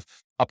you have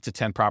up to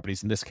 10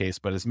 properties in this case,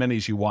 but as many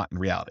as you want in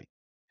reality.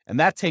 And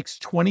that takes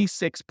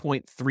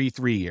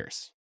 26.33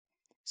 years.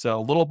 So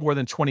a little more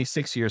than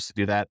 26 years to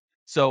do that.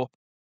 So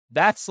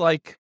that's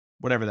like,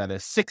 whatever that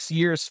is, 6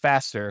 years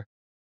faster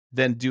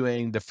than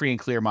doing the free and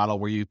clear model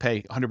where you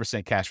pay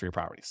 100% cash for your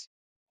properties.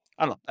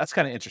 I don't know. That's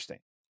kind of interesting.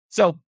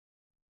 So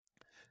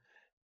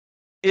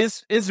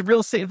is real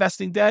estate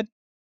investing dead?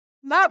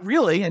 Not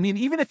really. I mean,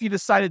 even if you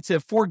decided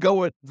to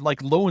forego it,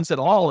 like loans at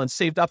all, and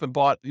saved up and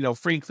bought,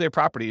 free and clear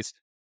properties,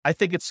 I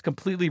think it's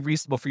completely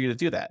reasonable for you to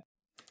do that.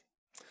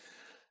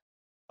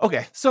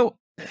 Okay. So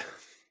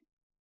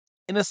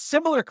in a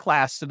similar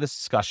class to this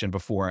discussion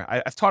before,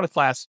 I've taught a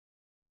class.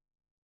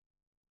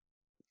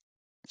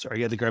 Sorry,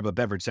 I had to grab a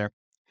beverage there.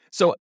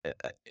 So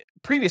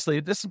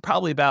previously, this is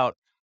probably about,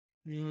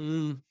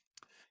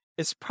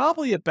 it's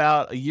probably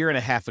about a year and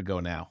a half ago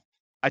now.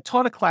 I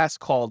taught a class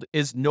called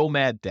Is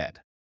Nomad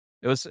Dead?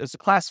 It was a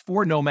class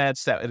for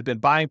nomads that had been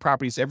buying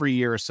properties every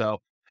year or so.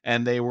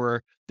 And they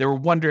were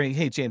wondering,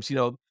 hey, James,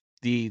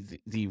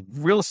 the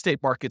real estate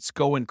market's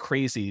going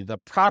crazy. The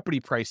property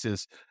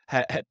prices,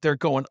 they're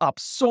going up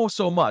so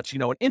much,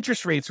 and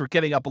interest rates were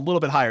getting up a little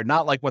bit higher,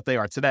 not like what they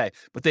are today,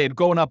 but they had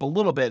gone up a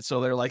little bit. So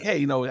they're like,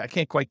 hey, I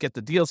can't quite get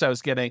the deals I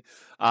was getting,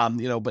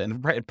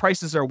 but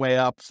prices are way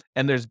up.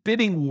 And there's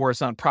bidding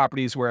wars on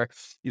properties where,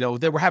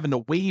 they were having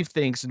to waive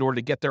things in order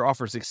to get their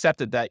offers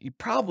accepted that you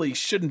probably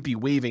shouldn't be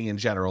waiving in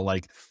general,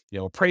 like,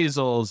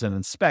 appraisals and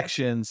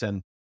inspections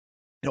and,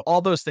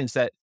 all those things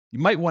that you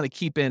might want to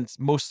keep in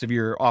most of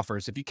your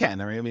offers if you can.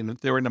 I mean,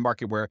 they were in a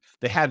market where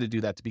they had to do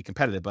that to be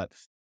competitive, but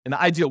in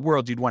the ideal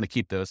world, you'd want to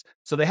keep those.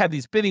 So they had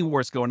these bidding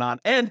wars going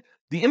on, and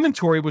the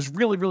inventory was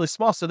really, really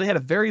small. So they had a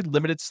very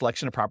limited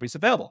selection of properties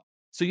available.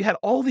 So you had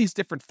all these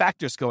different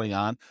factors going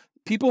on.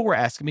 People were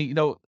asking me,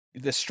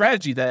 the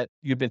strategy that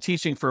you've been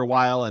teaching for a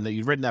while and that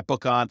you've written that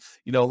book on,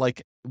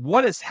 like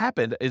what has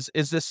happened? Is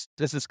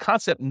this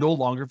concept no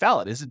longer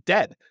valid? Is it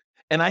dead?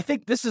 And I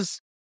think this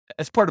is,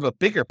 as part of a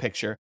bigger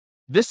picture,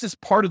 this is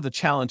part of the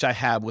challenge I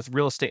have with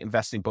real estate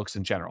investing books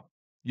in general.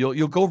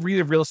 You'll go read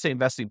a real estate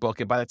investing book,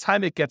 and by the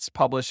time it gets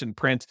published in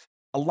print,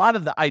 a lot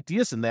of the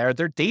ideas in there,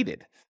 they're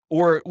dated,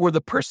 or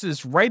the person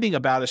is writing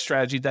about a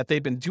strategy that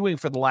they've been doing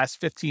for the last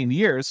 15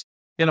 years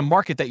in a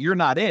market that you're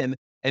not in,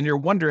 and you're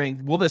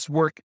wondering, will this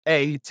work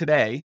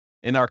today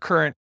in our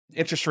current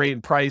interest rate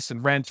and price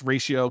and rent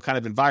ratio kind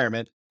of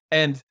environment,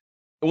 and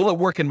will it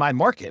work in my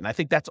market? And I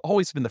think that's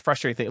always been the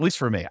frustrating thing, at least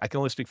for me. I can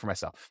only speak for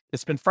myself.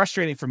 It's been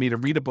frustrating for me to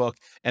read a book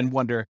and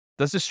wonder,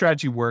 does this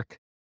strategy work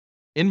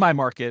in my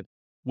market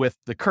with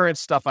the current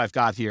stuff I've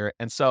got here?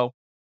 And so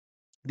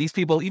these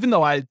people, even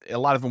though a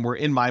lot of them were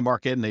in my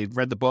market and they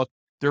read the book,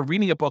 they're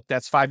reading a book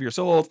that's 5 years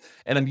old,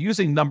 and I'm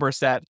using numbers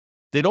that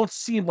they don't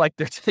seem like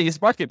they're today's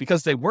market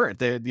because they weren't.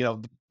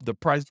 The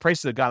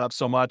prices had gone up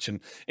so much, and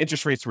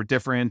interest rates were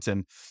different,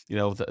 and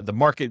the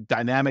market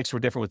dynamics were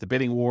different with the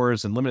bidding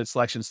wars and limited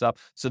selection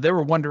stuff. So they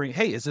were wondering,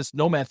 hey, is this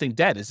nomad thing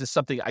dead? Is this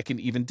something I can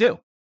even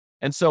do?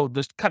 And so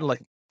there's kind of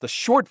like the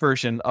short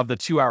version of the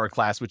 2-hour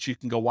class, which you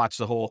can go watch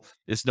the whole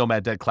Is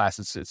Nomad Dead class.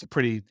 It's a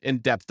pretty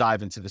in-depth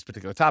dive into this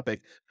particular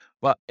topic.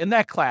 But in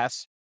that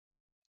class,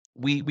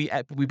 we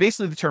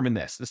basically determine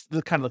this. This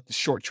is kind of like the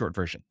short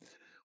version.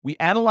 We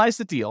analyze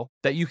the deal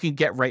that you can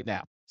get right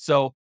now.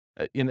 So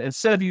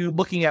instead of you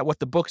looking at what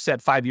the book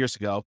said 5 years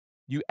ago,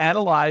 you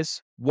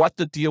analyze what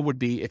the deal would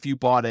be if you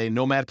bought a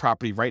nomad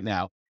property right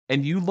now,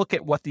 and you look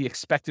at what the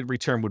expected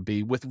return would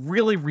be with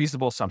really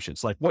reasonable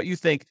assumptions, like what you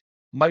think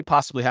might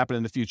possibly happen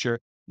in the future,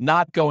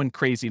 not going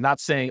crazy, not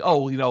saying,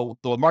 oh,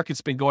 the market's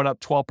been going up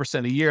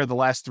 12% a year the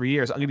last 3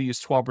 years. I'm going to use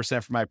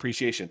 12% for my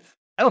appreciation.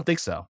 I don't think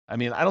so. I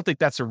mean, I don't think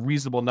that's a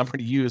reasonable number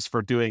to use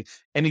for doing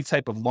any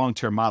type of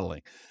long-term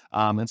modeling.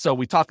 And so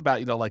we talk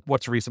about, like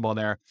what's reasonable in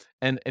there,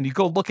 and you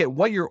go look at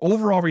what your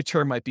overall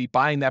return might be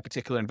buying that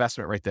particular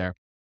investment right there.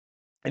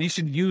 And you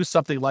should use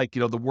something like,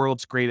 the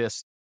world's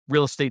greatest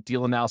real estate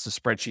deal analysis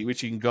spreadsheet,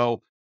 which you can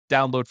go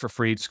download for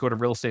free. Just go to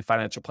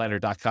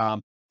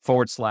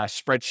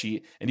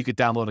realestateFinancialPlanner.com/spreadsheet, and you could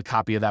download a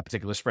copy of that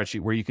particular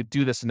spreadsheet where you could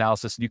do this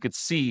analysis, and you could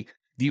see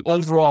the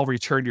overall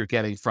return you're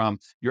getting from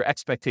your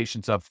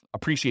expectations of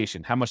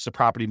appreciation, how much the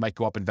property might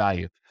go up in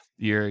value,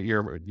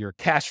 your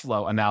cash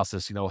flow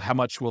analysis, how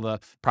much will the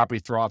property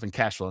throw off in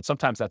cash flow? And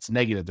sometimes that's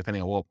negative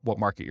depending on what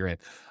market you're in,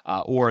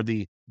 or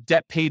the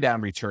debt pay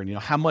down return,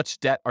 how much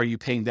debt are you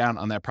paying down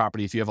on that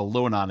property if you have a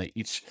loan on it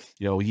each,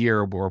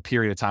 year or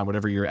period of time,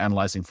 whatever you're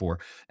analyzing for.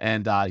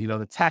 And,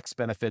 the tax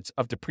benefits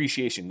of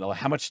depreciation,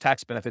 how much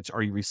tax benefits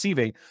are you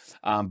receiving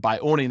by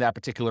owning that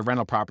particular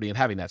rental property and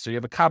having that? So you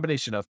have a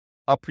combination of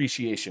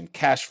appreciation,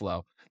 cash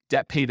flow,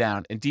 debt pay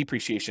down, and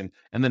depreciation.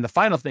 And then the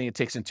final thing it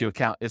takes into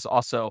account is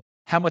also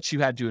how much you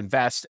had to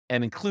invest,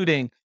 and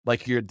including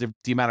like the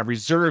amount of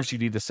reserves you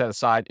need to set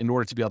aside in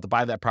order to be able to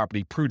buy that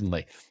property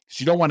prudently. Because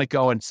you don't want to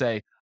go and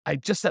say, I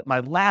just set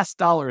my last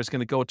dollar is going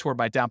to go toward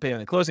my down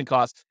payment and closing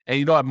costs, and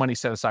you don't have money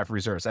set aside for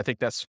reserves. I think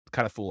that's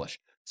kind of foolish.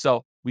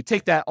 So we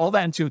take all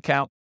that into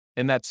account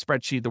in that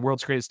spreadsheet, the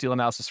world's greatest deal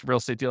analysis, real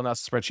estate deal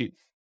analysis spreadsheet,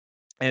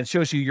 and it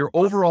shows you your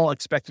overall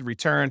expected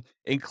return,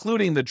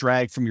 including the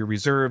drag from your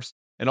reserves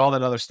and all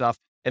that other stuff.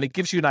 And it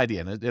gives you an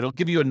idea, and it'll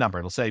give you a number.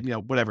 It'll say,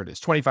 whatever it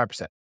is,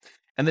 25%.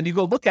 And then you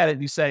go look at it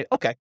and you say,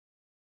 okay,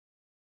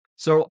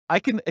 so I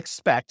can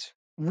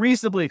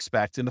reasonably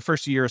expect in the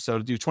first year or so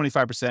to do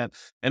 25%.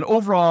 And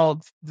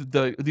overall,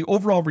 the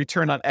overall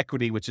return on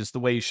equity, which is the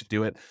way you should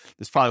do it,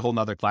 there's probably a whole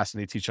nother class that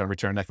they teach on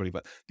return on equity,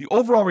 but the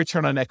overall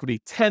return on equity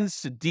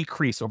tends to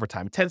decrease over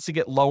time. It tends to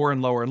get lower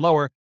and lower and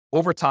lower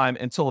over time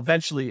until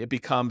eventually it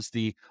becomes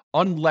the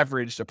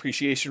unleveraged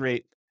appreciation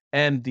rate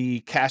and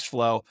the cash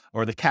flow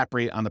or the cap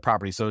rate on the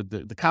property. So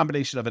the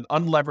combination of an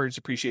unleveraged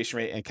appreciation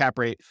rate and cap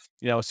rate,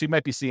 so you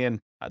might be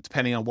seeing,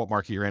 depending on what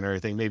market you're in or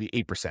everything, maybe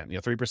 8%,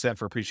 3%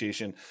 for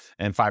appreciation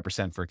and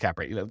 5% for cap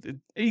rate.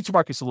 Each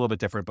market's a little bit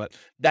different, but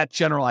that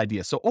general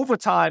idea. So over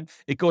time,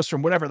 it goes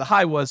from whatever the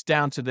high was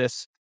down to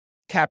this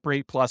cap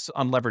rate plus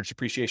unleveraged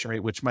appreciation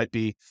rate, which might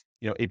be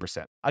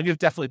 8%. I'll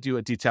definitely do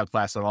a detailed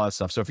class on all that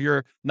stuff. So if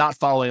you're not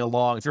following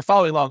along,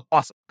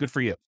 awesome, good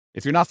for you.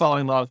 If you're not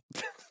following along,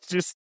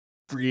 just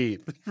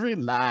breathe,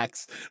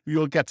 relax. We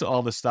will get to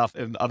all this stuff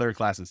in other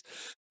classes.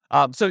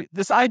 So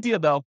this idea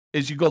though,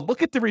 is you go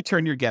look at the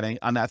return you're getting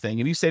on that thing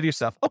and you say to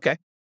yourself, okay,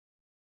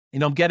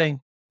 I'm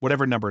getting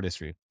whatever number it is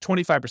for you,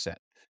 25%.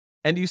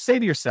 And you say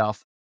to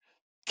yourself,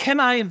 can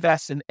I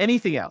invest in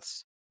anything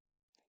else?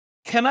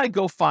 Can I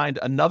go find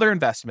another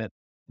investment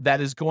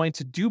that is going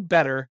to do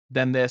better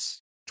than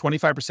this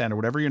 25% or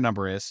whatever your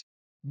number is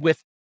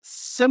with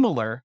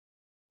similar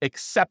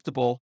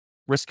acceptable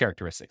risk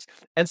characteristics?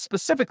 And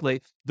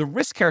specifically, the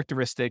risk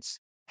characteristics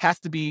have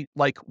to be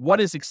like what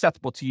is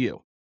acceptable to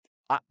you.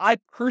 I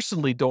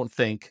personally don't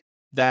think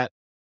that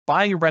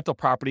buying a rental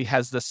property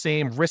has the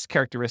same risk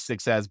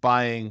characteristics as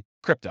buying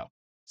crypto,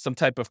 some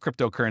type of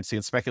cryptocurrency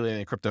and speculating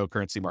in a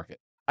cryptocurrency market.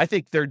 I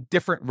think they're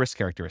different risk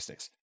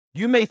characteristics.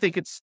 You may think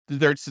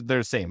they're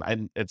the same,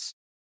 and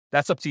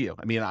that's up to you.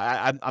 I mean,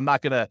 I'm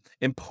not going to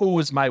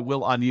impose my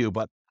will on you,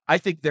 but I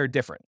think they're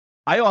different.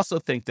 I also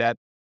think that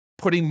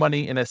putting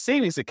money in a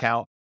savings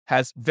account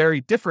has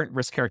very different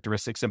risk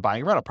characteristics than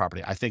buying a rental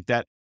property. I think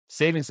that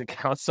savings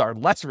accounts are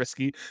less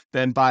risky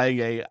than buying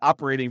a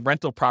operating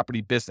rental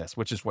property business,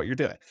 which is what you're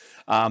doing.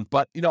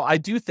 But I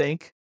do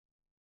think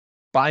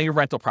buying a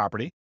rental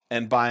property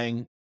and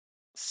buying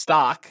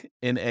stock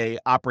in a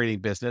operating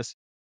business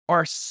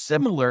are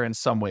similar in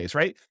some ways,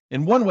 right?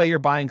 In one way, you're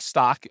buying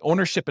stock,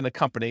 ownership in a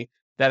company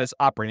that is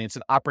operating. It's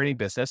an operating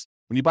business.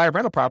 When you buy a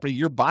rental property,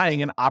 you're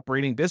buying an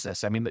operating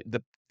business. I mean,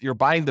 you're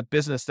buying the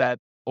business that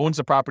owns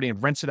the property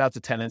and rents it out to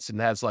tenants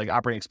and has like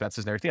operating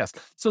expenses and everything else.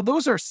 So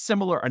those are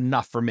similar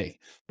enough for me,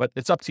 but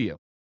it's up to you.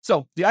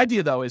 So the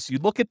idea though is you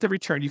look at the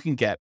return you can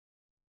get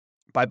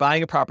by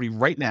buying a property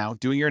right now,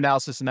 doing your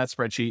analysis in that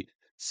spreadsheet,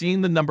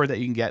 seeing the number that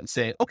you can get and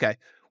saying, okay,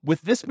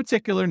 with this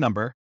particular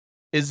number,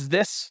 is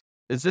this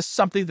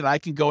something that I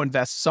can go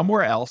invest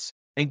somewhere else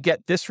and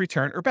get this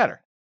return or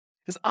better?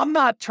 Because I'm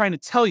not trying to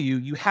tell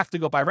you have to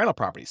go buy rental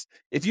properties.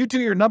 If you do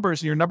your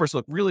numbers and your numbers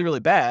look really, really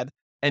bad,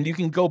 and you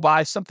can go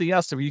buy something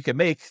else where you can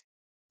make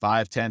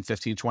 5, 10,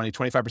 15, 20,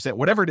 25%,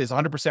 whatever it is,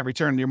 100%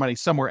 return on your money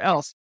somewhere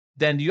else,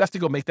 then you have to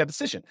go make that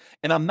decision.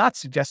 And I'm not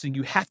suggesting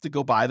you have to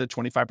go buy the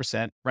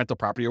 25% rental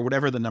property or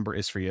whatever the number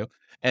is for you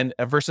and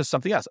versus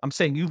something else. I'm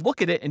saying you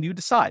look at it and you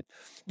decide.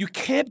 You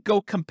can't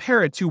go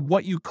compare it to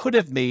what you could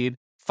have made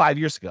 5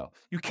 years ago.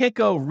 You can't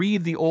go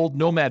read the old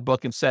Nomad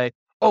book and say,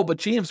 oh, but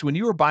James, when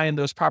you were buying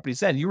those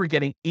properties then, you were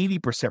getting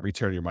 80%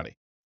 return on your money.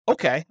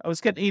 Okay, I was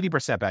getting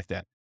 80% back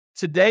then.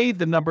 Today,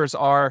 the numbers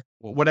are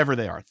whatever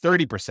they are,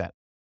 30%.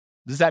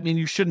 Does that mean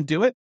you shouldn't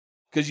do it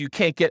because you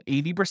can't get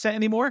 80%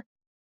 anymore?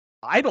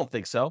 I don't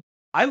think so.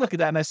 I look at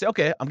that and I say,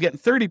 okay, I'm getting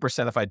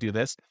 30% if I do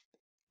this.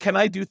 Can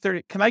I do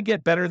 30? Can I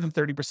get better than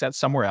 30%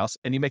 somewhere else?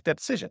 And you make that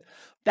decision.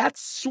 That's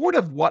sort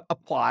of what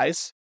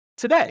applies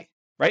today,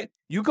 right?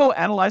 You go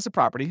analyze a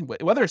property,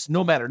 whether it's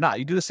Nomad or not,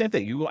 you do the same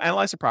thing. You go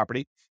analyze a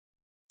property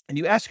and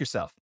you ask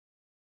yourself,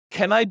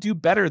 can I do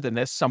better than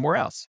this somewhere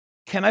else?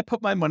 Can I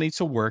put my money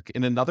to work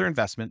in another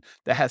investment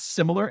that has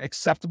similar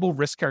acceptable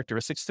risk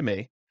characteristics to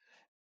me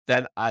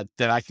that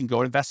I can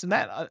go invest in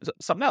that,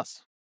 something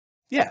else?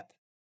 Yeah.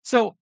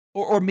 So,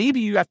 or maybe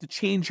you have to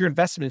change your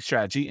investment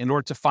strategy in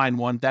order to find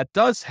one that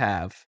does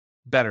have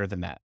better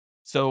than that.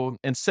 So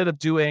instead of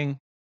doing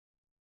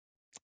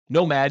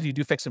Nomad, you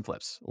do fix and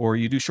flips, or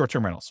you do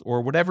short-term rentals,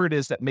 or whatever it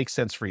is that makes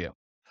sense for you.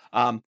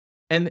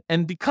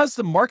 And because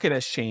the market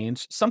has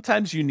changed,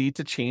 sometimes you need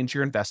to change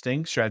your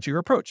investing strategy or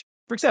approach.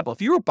 For example,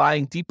 if you were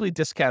buying deeply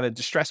discounted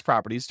distressed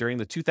properties during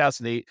the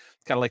 2008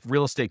 kind of like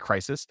real estate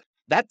crisis,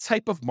 that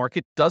type of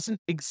market doesn't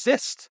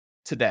exist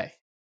today.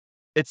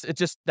 It's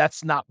just,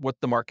 that's not what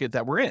the market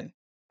that we're in.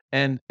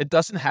 And it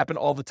doesn't happen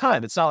all the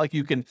time. It's not like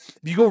if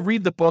you go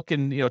read the book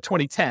in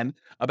 2010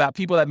 about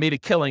people that made a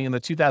killing in the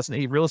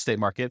 2008 real estate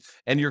market,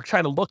 and you're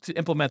trying to look to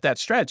implement that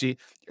strategy,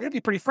 you're going to be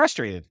pretty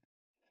frustrated.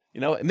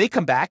 It may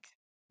come back,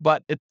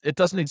 but it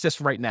doesn't exist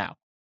right now.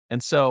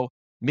 And so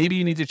maybe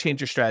you need to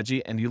change your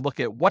strategy and you look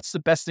at what's the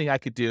best thing I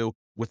could do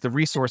with the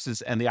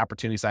resources and the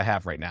opportunities I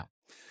have right now.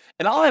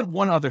 And I'll add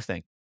one other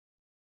thing.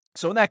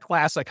 So in that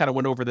class, I kind of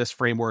went over this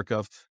framework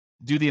of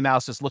do the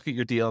analysis, look at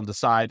your deal and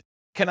decide,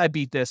 can I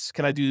beat this?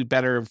 Can I do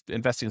better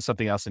investing in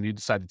something else? And you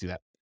decide to do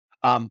that.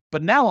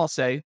 But now I'll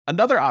say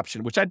another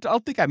option, which I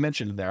don't think I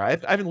mentioned in there. I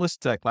haven't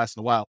listened to that class in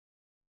a while,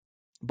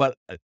 but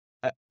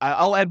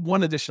I'll add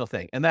one additional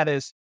thing, and that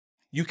is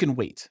you can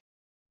wait.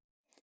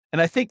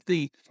 And I think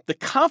the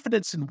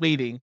confidence in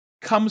waiting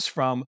comes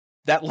from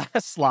that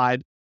last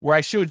slide where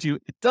I showed you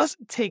it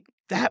doesn't take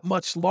that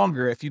much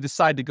longer if you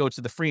decide to go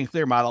to the free and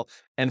clear model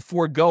and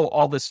forego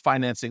all this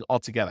financing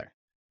altogether.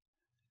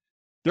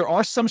 There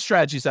are some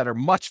strategies that are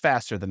much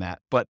faster than that,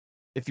 but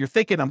if you're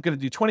thinking I'm going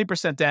to do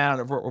 20%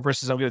 down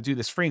versus I'm going to do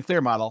this free and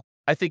clear model,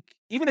 I think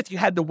even if you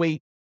had to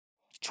wait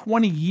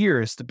 20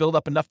 years to build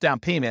up enough down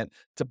payment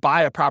to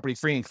buy a property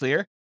free and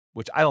clear,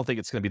 which I don't think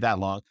it's going to be that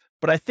long,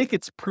 but I think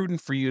it's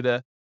prudent for you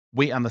to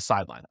wait on the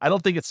sideline. I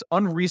don't think it's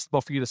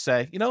unreasonable for you to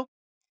say,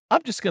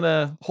 I'm just going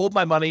to hold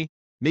my money.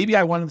 Maybe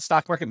I want it in the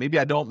stock market. Maybe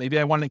I don't. Maybe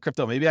I want it in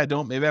crypto. Maybe I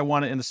don't. Maybe I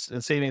want it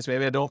in savings.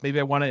 Maybe I don't. Maybe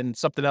I want it in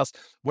something else.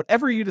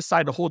 Whatever you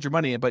decide to hold your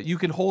money in, but you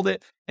can hold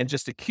it and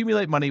just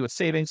accumulate money with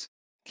savings,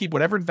 keep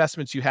whatever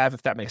investments you have,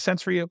 if that makes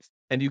sense for you,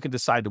 and you can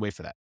decide to wait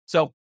for that.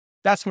 So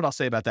that's what I'll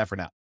say about that for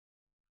now.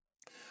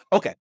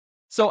 Okay.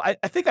 So I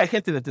think I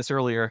hinted at this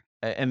earlier,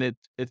 and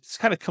it's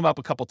kind of come up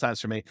a couple times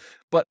for me,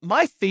 but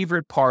my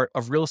favorite part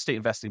of real estate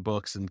investing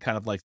books and kind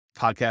of like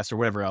podcasts or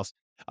whatever else,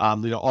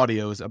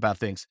 audios about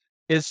things,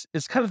 is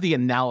kind of the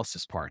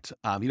analysis part.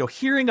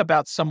 Hearing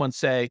about someone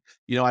say,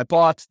 I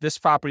bought this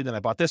property, then I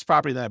bought this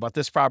property, then I bought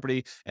this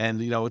property.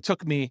 And, it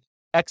took me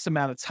X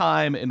amount of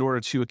time in order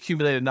to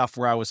accumulate enough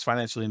where I was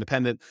financially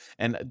independent.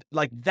 And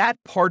like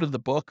that part of the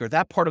book or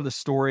that part of the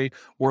story,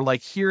 or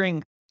like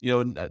hearing,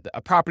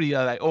 a property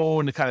that I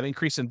own kind of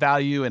increase in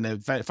value and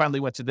it finally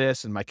went to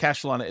this and my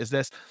cash flow on it is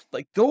this,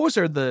 like those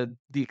are the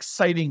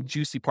exciting,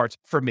 juicy parts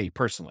for me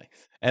personally.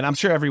 And I'm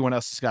sure everyone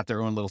else has got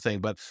their own little thing,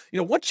 but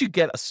once you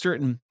get a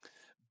certain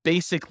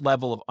basic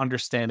level of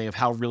understanding of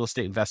how real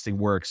estate investing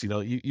works,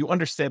 you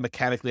understand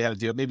mechanically how to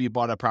do it. Maybe you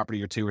bought a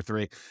property or two or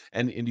three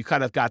and you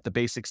kind of got the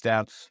basics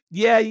down.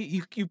 Yeah,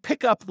 you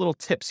pick up little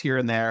tips here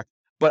and there,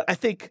 but I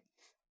think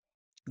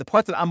the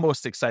part that I'm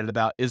most excited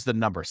about is the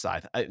number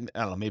side. I don't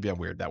know, maybe I'm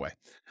weird that way.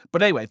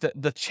 But anyway,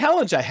 the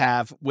challenge I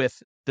have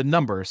with the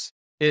numbers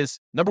is,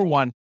 number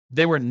one,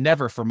 they were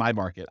never for my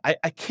market.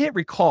 I can't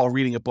recall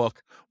reading a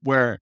book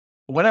where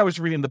when I was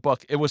reading the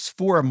book, it was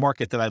for a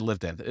market that I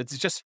lived in. It's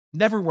just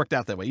never worked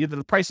out that way. Either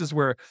the prices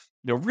were,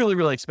 really,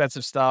 really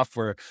expensive stuff,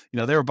 or,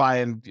 they were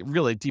buying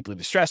really deeply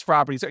distressed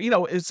properties, or,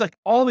 it's like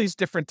all these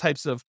different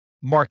types of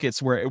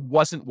markets where it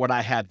wasn't what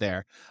I had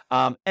there.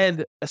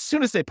 And as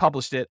soon as they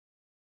published it,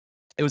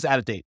 it was out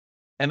of date.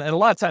 And a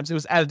lot of times it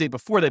was out of date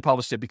before they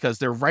published it because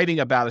they're writing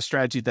about a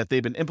strategy that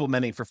they've been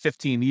implementing for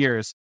 15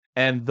 years.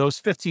 And those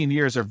 15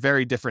 years are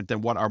very different than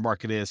what our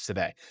market is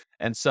today.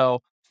 And so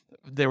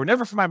they were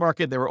never for my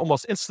market. They were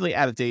almost instantly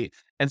out of date.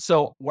 And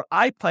so what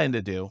I plan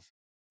to do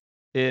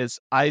is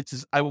I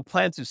will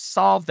plan to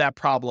solve that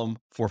problem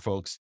for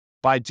folks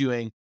by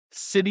doing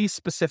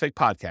city-specific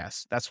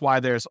podcasts. That's why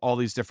there's all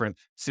these different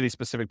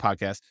city-specific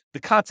podcasts.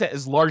 The content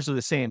is largely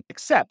the same,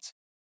 except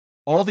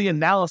all the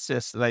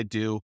analysis that I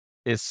do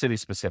is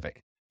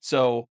city-specific.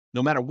 So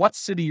no matter what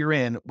city you're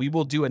in, we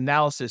will do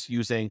analysis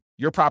using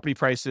your property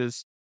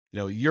prices,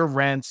 your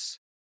rents,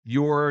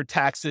 your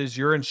taxes,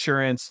 your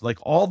insurance, like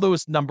all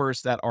those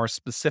numbers that are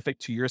specific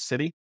to your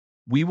city.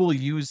 We will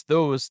use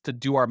those to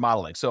do our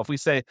modeling. So if we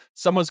say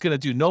someone's going to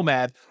do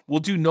Nomad,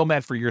 we'll do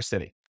Nomad for your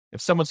city. If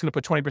someone's going to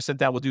put 20%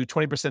 down, we'll do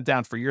 20%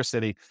 down for your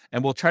city.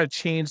 And we'll try to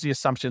change the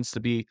assumptions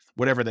to be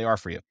whatever they are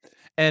for you.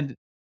 And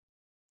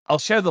I'll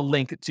share the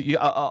link to you.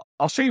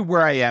 I'll show you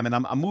where I am, and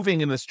I'm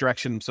moving in this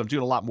direction. So I'm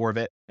doing a lot more of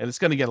it, and it's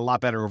going to get a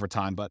lot better over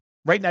time. But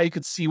right now you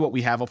can see what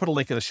we have. I'll put a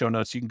link in the show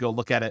notes. You can go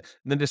look at it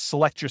and then just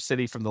select your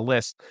city from the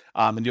list,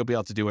 and you'll be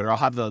able to do it. Or I'll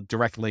have the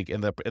direct link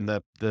in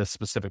the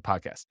specific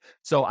podcast.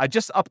 So I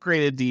just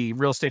upgraded the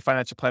Real Estate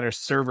Financial Planner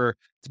server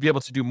to be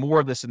able to do more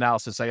of this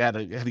analysis. I had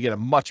to get a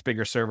much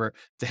bigger server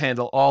to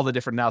handle all the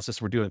different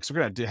analysis we're doing. Because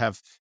we're going to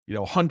have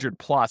 100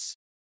 plus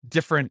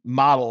different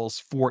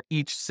models for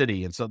each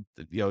city. And so,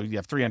 you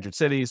have 300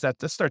 cities that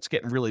starts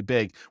getting really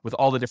big with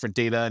all the different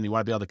data, and you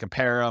want to be able to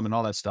compare them and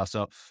all that stuff.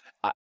 So,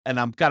 I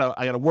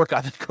gotta work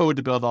on the code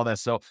to build all that.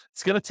 So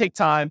it's going to take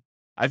time.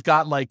 I've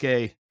got like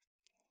a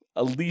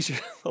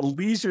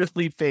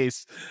leisurely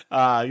pace,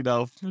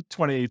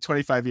 20,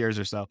 25 years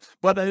or so,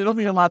 but it'll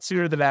be a lot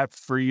sooner than that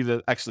for you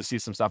to actually see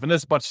some stuff. And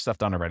there's a bunch of stuff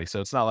done already. So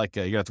it's not like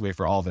you have to wait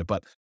for all of it,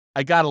 but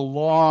I got a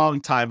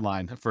long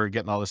timeline for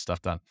getting all this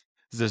stuff done.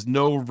 There's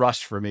no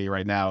rush for me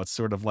right now. It's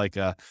sort of like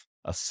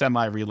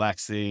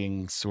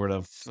semi-relaxing sort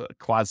of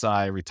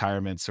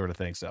quasi-retirement sort of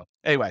thing. So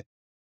anyway,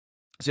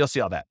 so you'll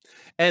see all that.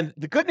 And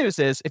the good news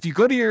is if you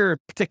go to your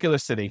particular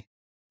city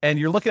and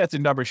you're looking at the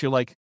numbers, you're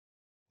like,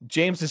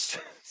 James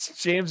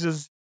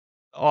is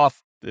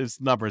off his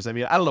numbers. I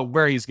mean, I don't know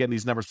where he's getting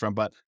these numbers from,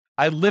 but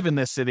I live in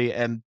this city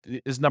and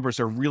his numbers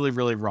are really,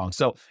 really wrong.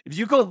 So if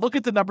you go look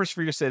at the numbers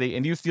for your city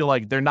and you feel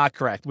like they're not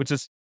correct, which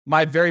is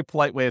my very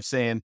polite way of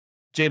saying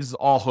James is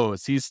all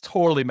hose. He's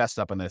totally messed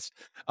up on this,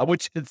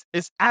 which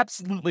is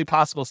absolutely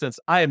possible since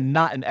I am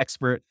not an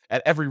expert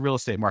at every real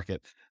estate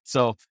market.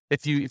 So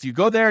if you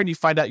go there and you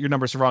find out your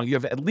numbers are wrong, you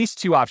have at least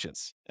two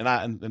options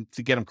and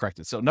to get them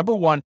corrected. So number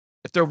one,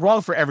 if they're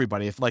wrong for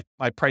everybody, if like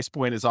my price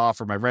point is off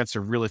or my rents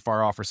are really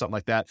far off or something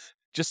like that,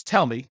 just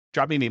tell me,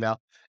 drop me an email,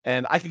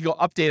 and I can go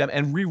update them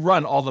and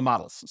rerun all the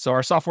models. So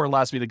our software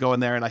allows me to go in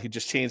there and I can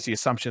just change the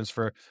assumptions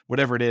for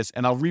whatever it is,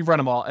 and I'll rerun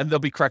them all and they'll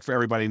be correct for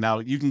everybody. Now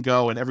you can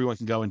go and everyone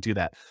can go and do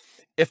that.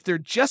 If they're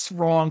just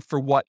wrong for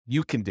what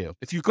you can do,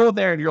 if you go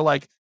there and you're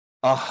like,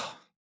 oh,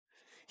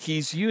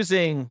 he's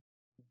using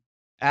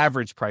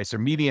average price or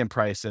median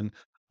price, and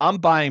I'm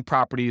buying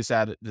properties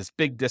at this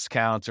big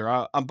discount,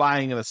 or I'm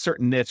buying in a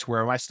certain niche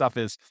where my stuff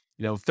is,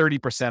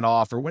 30%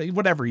 off or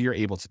whatever you're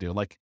able to do.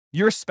 Like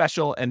you're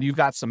special and you've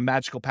got some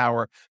magical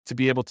power to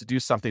be able to do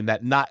something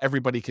that not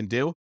everybody can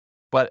do.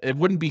 But it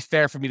wouldn't be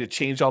fair for me to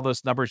change all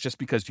those numbers just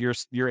because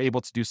you're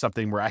able to do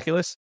something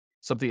miraculous,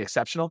 something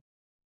exceptional.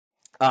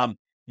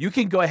 You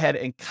can go ahead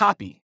and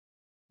copy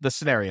the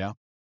scenario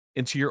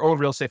into your own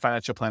real estate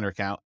financial planner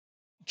account.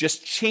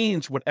 Just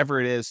change whatever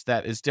it is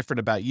that is different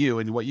about you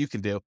and what you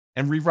can do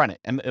and rerun it.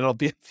 And you'll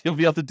be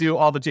able to do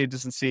all the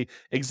changes and see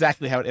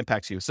exactly how it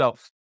impacts you. So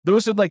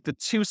those are like the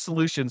two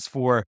solutions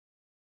for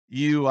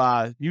you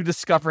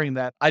discovering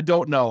that I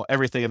don't know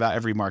everything about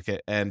every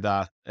market, and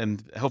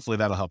hopefully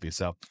that'll help you.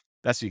 So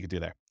that's what you can do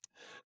there.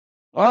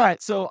 All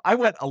right. So I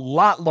went a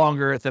lot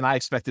longer than I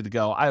expected to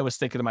go. I was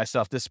thinking to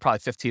myself, this is probably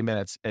 15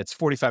 minutes. It's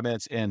 45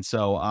 minutes in.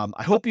 So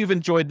I hope you've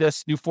enjoyed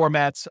this new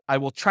formats. I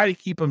will try to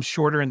keep them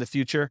shorter in the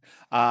future.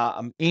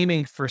 I'm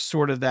aiming for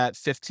sort of that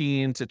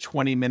 15 to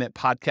 20 minute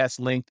podcast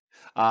length.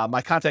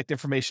 My contact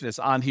information is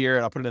on here,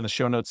 and I'll put it in the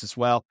show notes as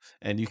well.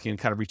 And you can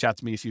kind of reach out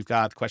to me if you've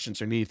got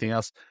questions or need anything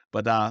else.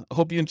 But I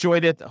hope you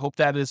enjoyed it. I hope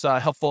that is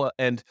helpful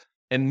and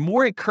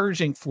more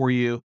encouraging for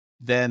you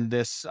than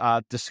this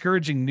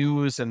discouraging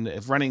news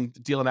and running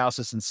deal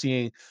analysis and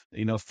seeing,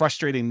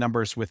 frustrating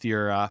numbers with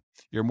your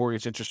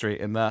mortgage interest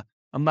rate. And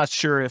I'm not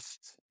sure if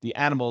the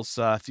animals,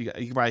 if you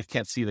probably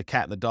can't see the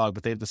cat and the dog,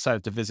 but they've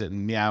decided to visit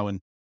and meow,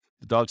 and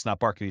the dog's not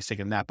barking, he's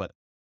taking a nap, but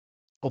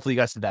hopefully you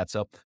guys did that.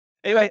 So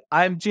anyway,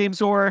 I'm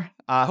James Orr.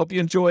 I hope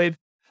you enjoyed.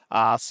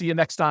 I'll see you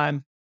next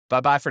time.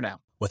 Bye-bye for now.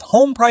 With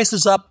home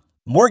prices up,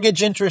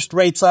 mortgage interest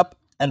rates up,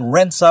 and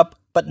rents up,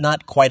 but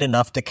not quite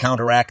enough to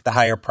counteract the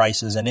higher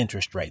prices and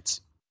interest rates,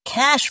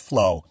 cash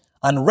flow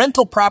on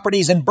rental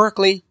properties in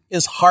Berkeley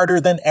is harder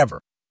than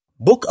ever.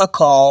 Book a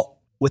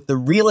call with the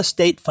Real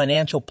Estate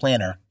Financial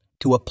Planner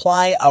to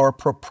apply our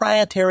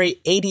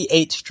proprietary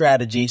 88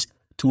 strategies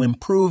to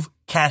improve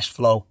cash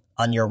flow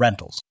on your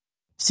rentals.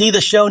 See the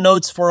show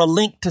notes for a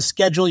link to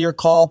schedule your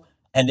call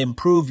and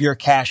improve your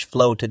cash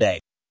flow today.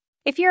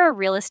 If you're a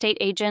real estate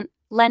agent,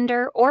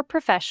 lender, or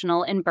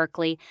professional in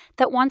Berkeley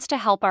that wants to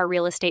help our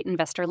real estate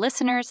investor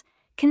listeners,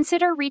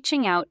 consider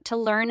reaching out to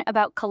learn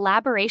about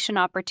collaboration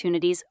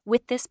opportunities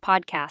with this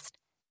podcast.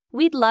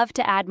 We'd love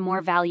to add more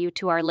value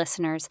to our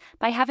listeners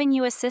by having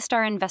you assist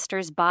our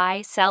investors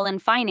buy, sell, and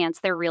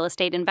finance their real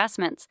estate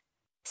investments.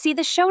 See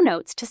the show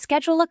notes to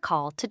schedule a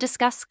call to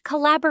discuss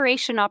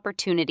collaboration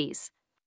opportunities.